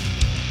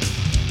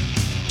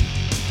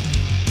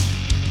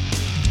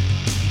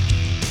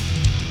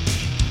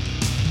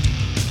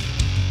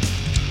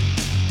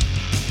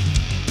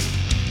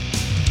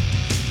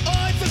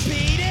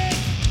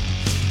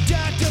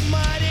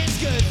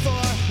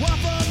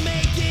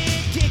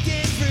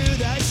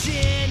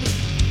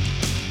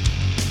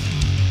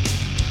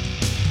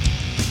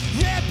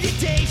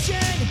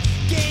 reputation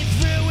gained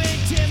through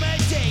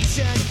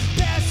intimidation.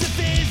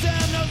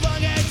 Pacifism no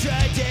longer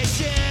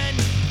tradition.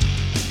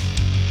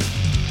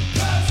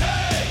 'Cause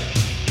hey,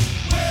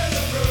 we're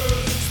the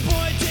Bruce.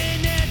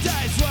 Sporting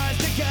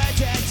anti-swastika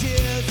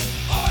tattoos.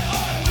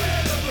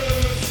 We're the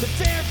Bruce. The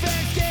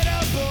Fairfax Ghetto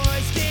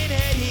Boys,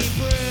 skinhead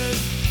Hebrews.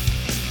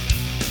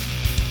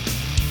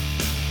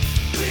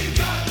 We've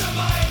got the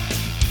mic.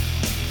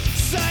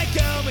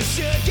 Psycho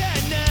Meshuggah.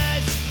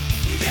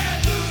 You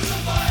can't lose the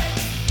fight.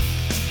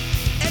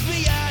 And we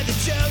are the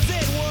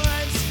chosen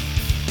ones.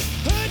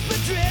 Hood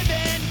but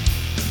driven.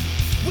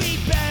 We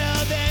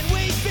battle, then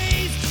we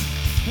feast.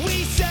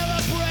 We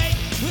celebrate.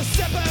 We'll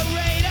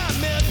separate our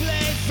milk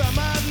plates from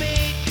our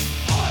meat.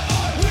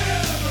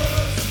 We're the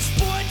Bruce.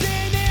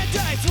 Sporting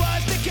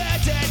anti-swastika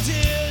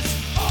tattoos.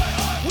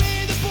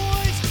 We're the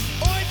boys.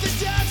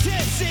 Orthodox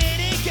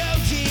Hasidic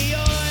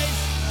OGOs.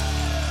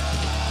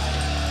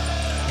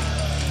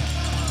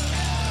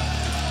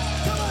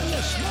 Come on,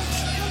 you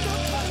schmucks.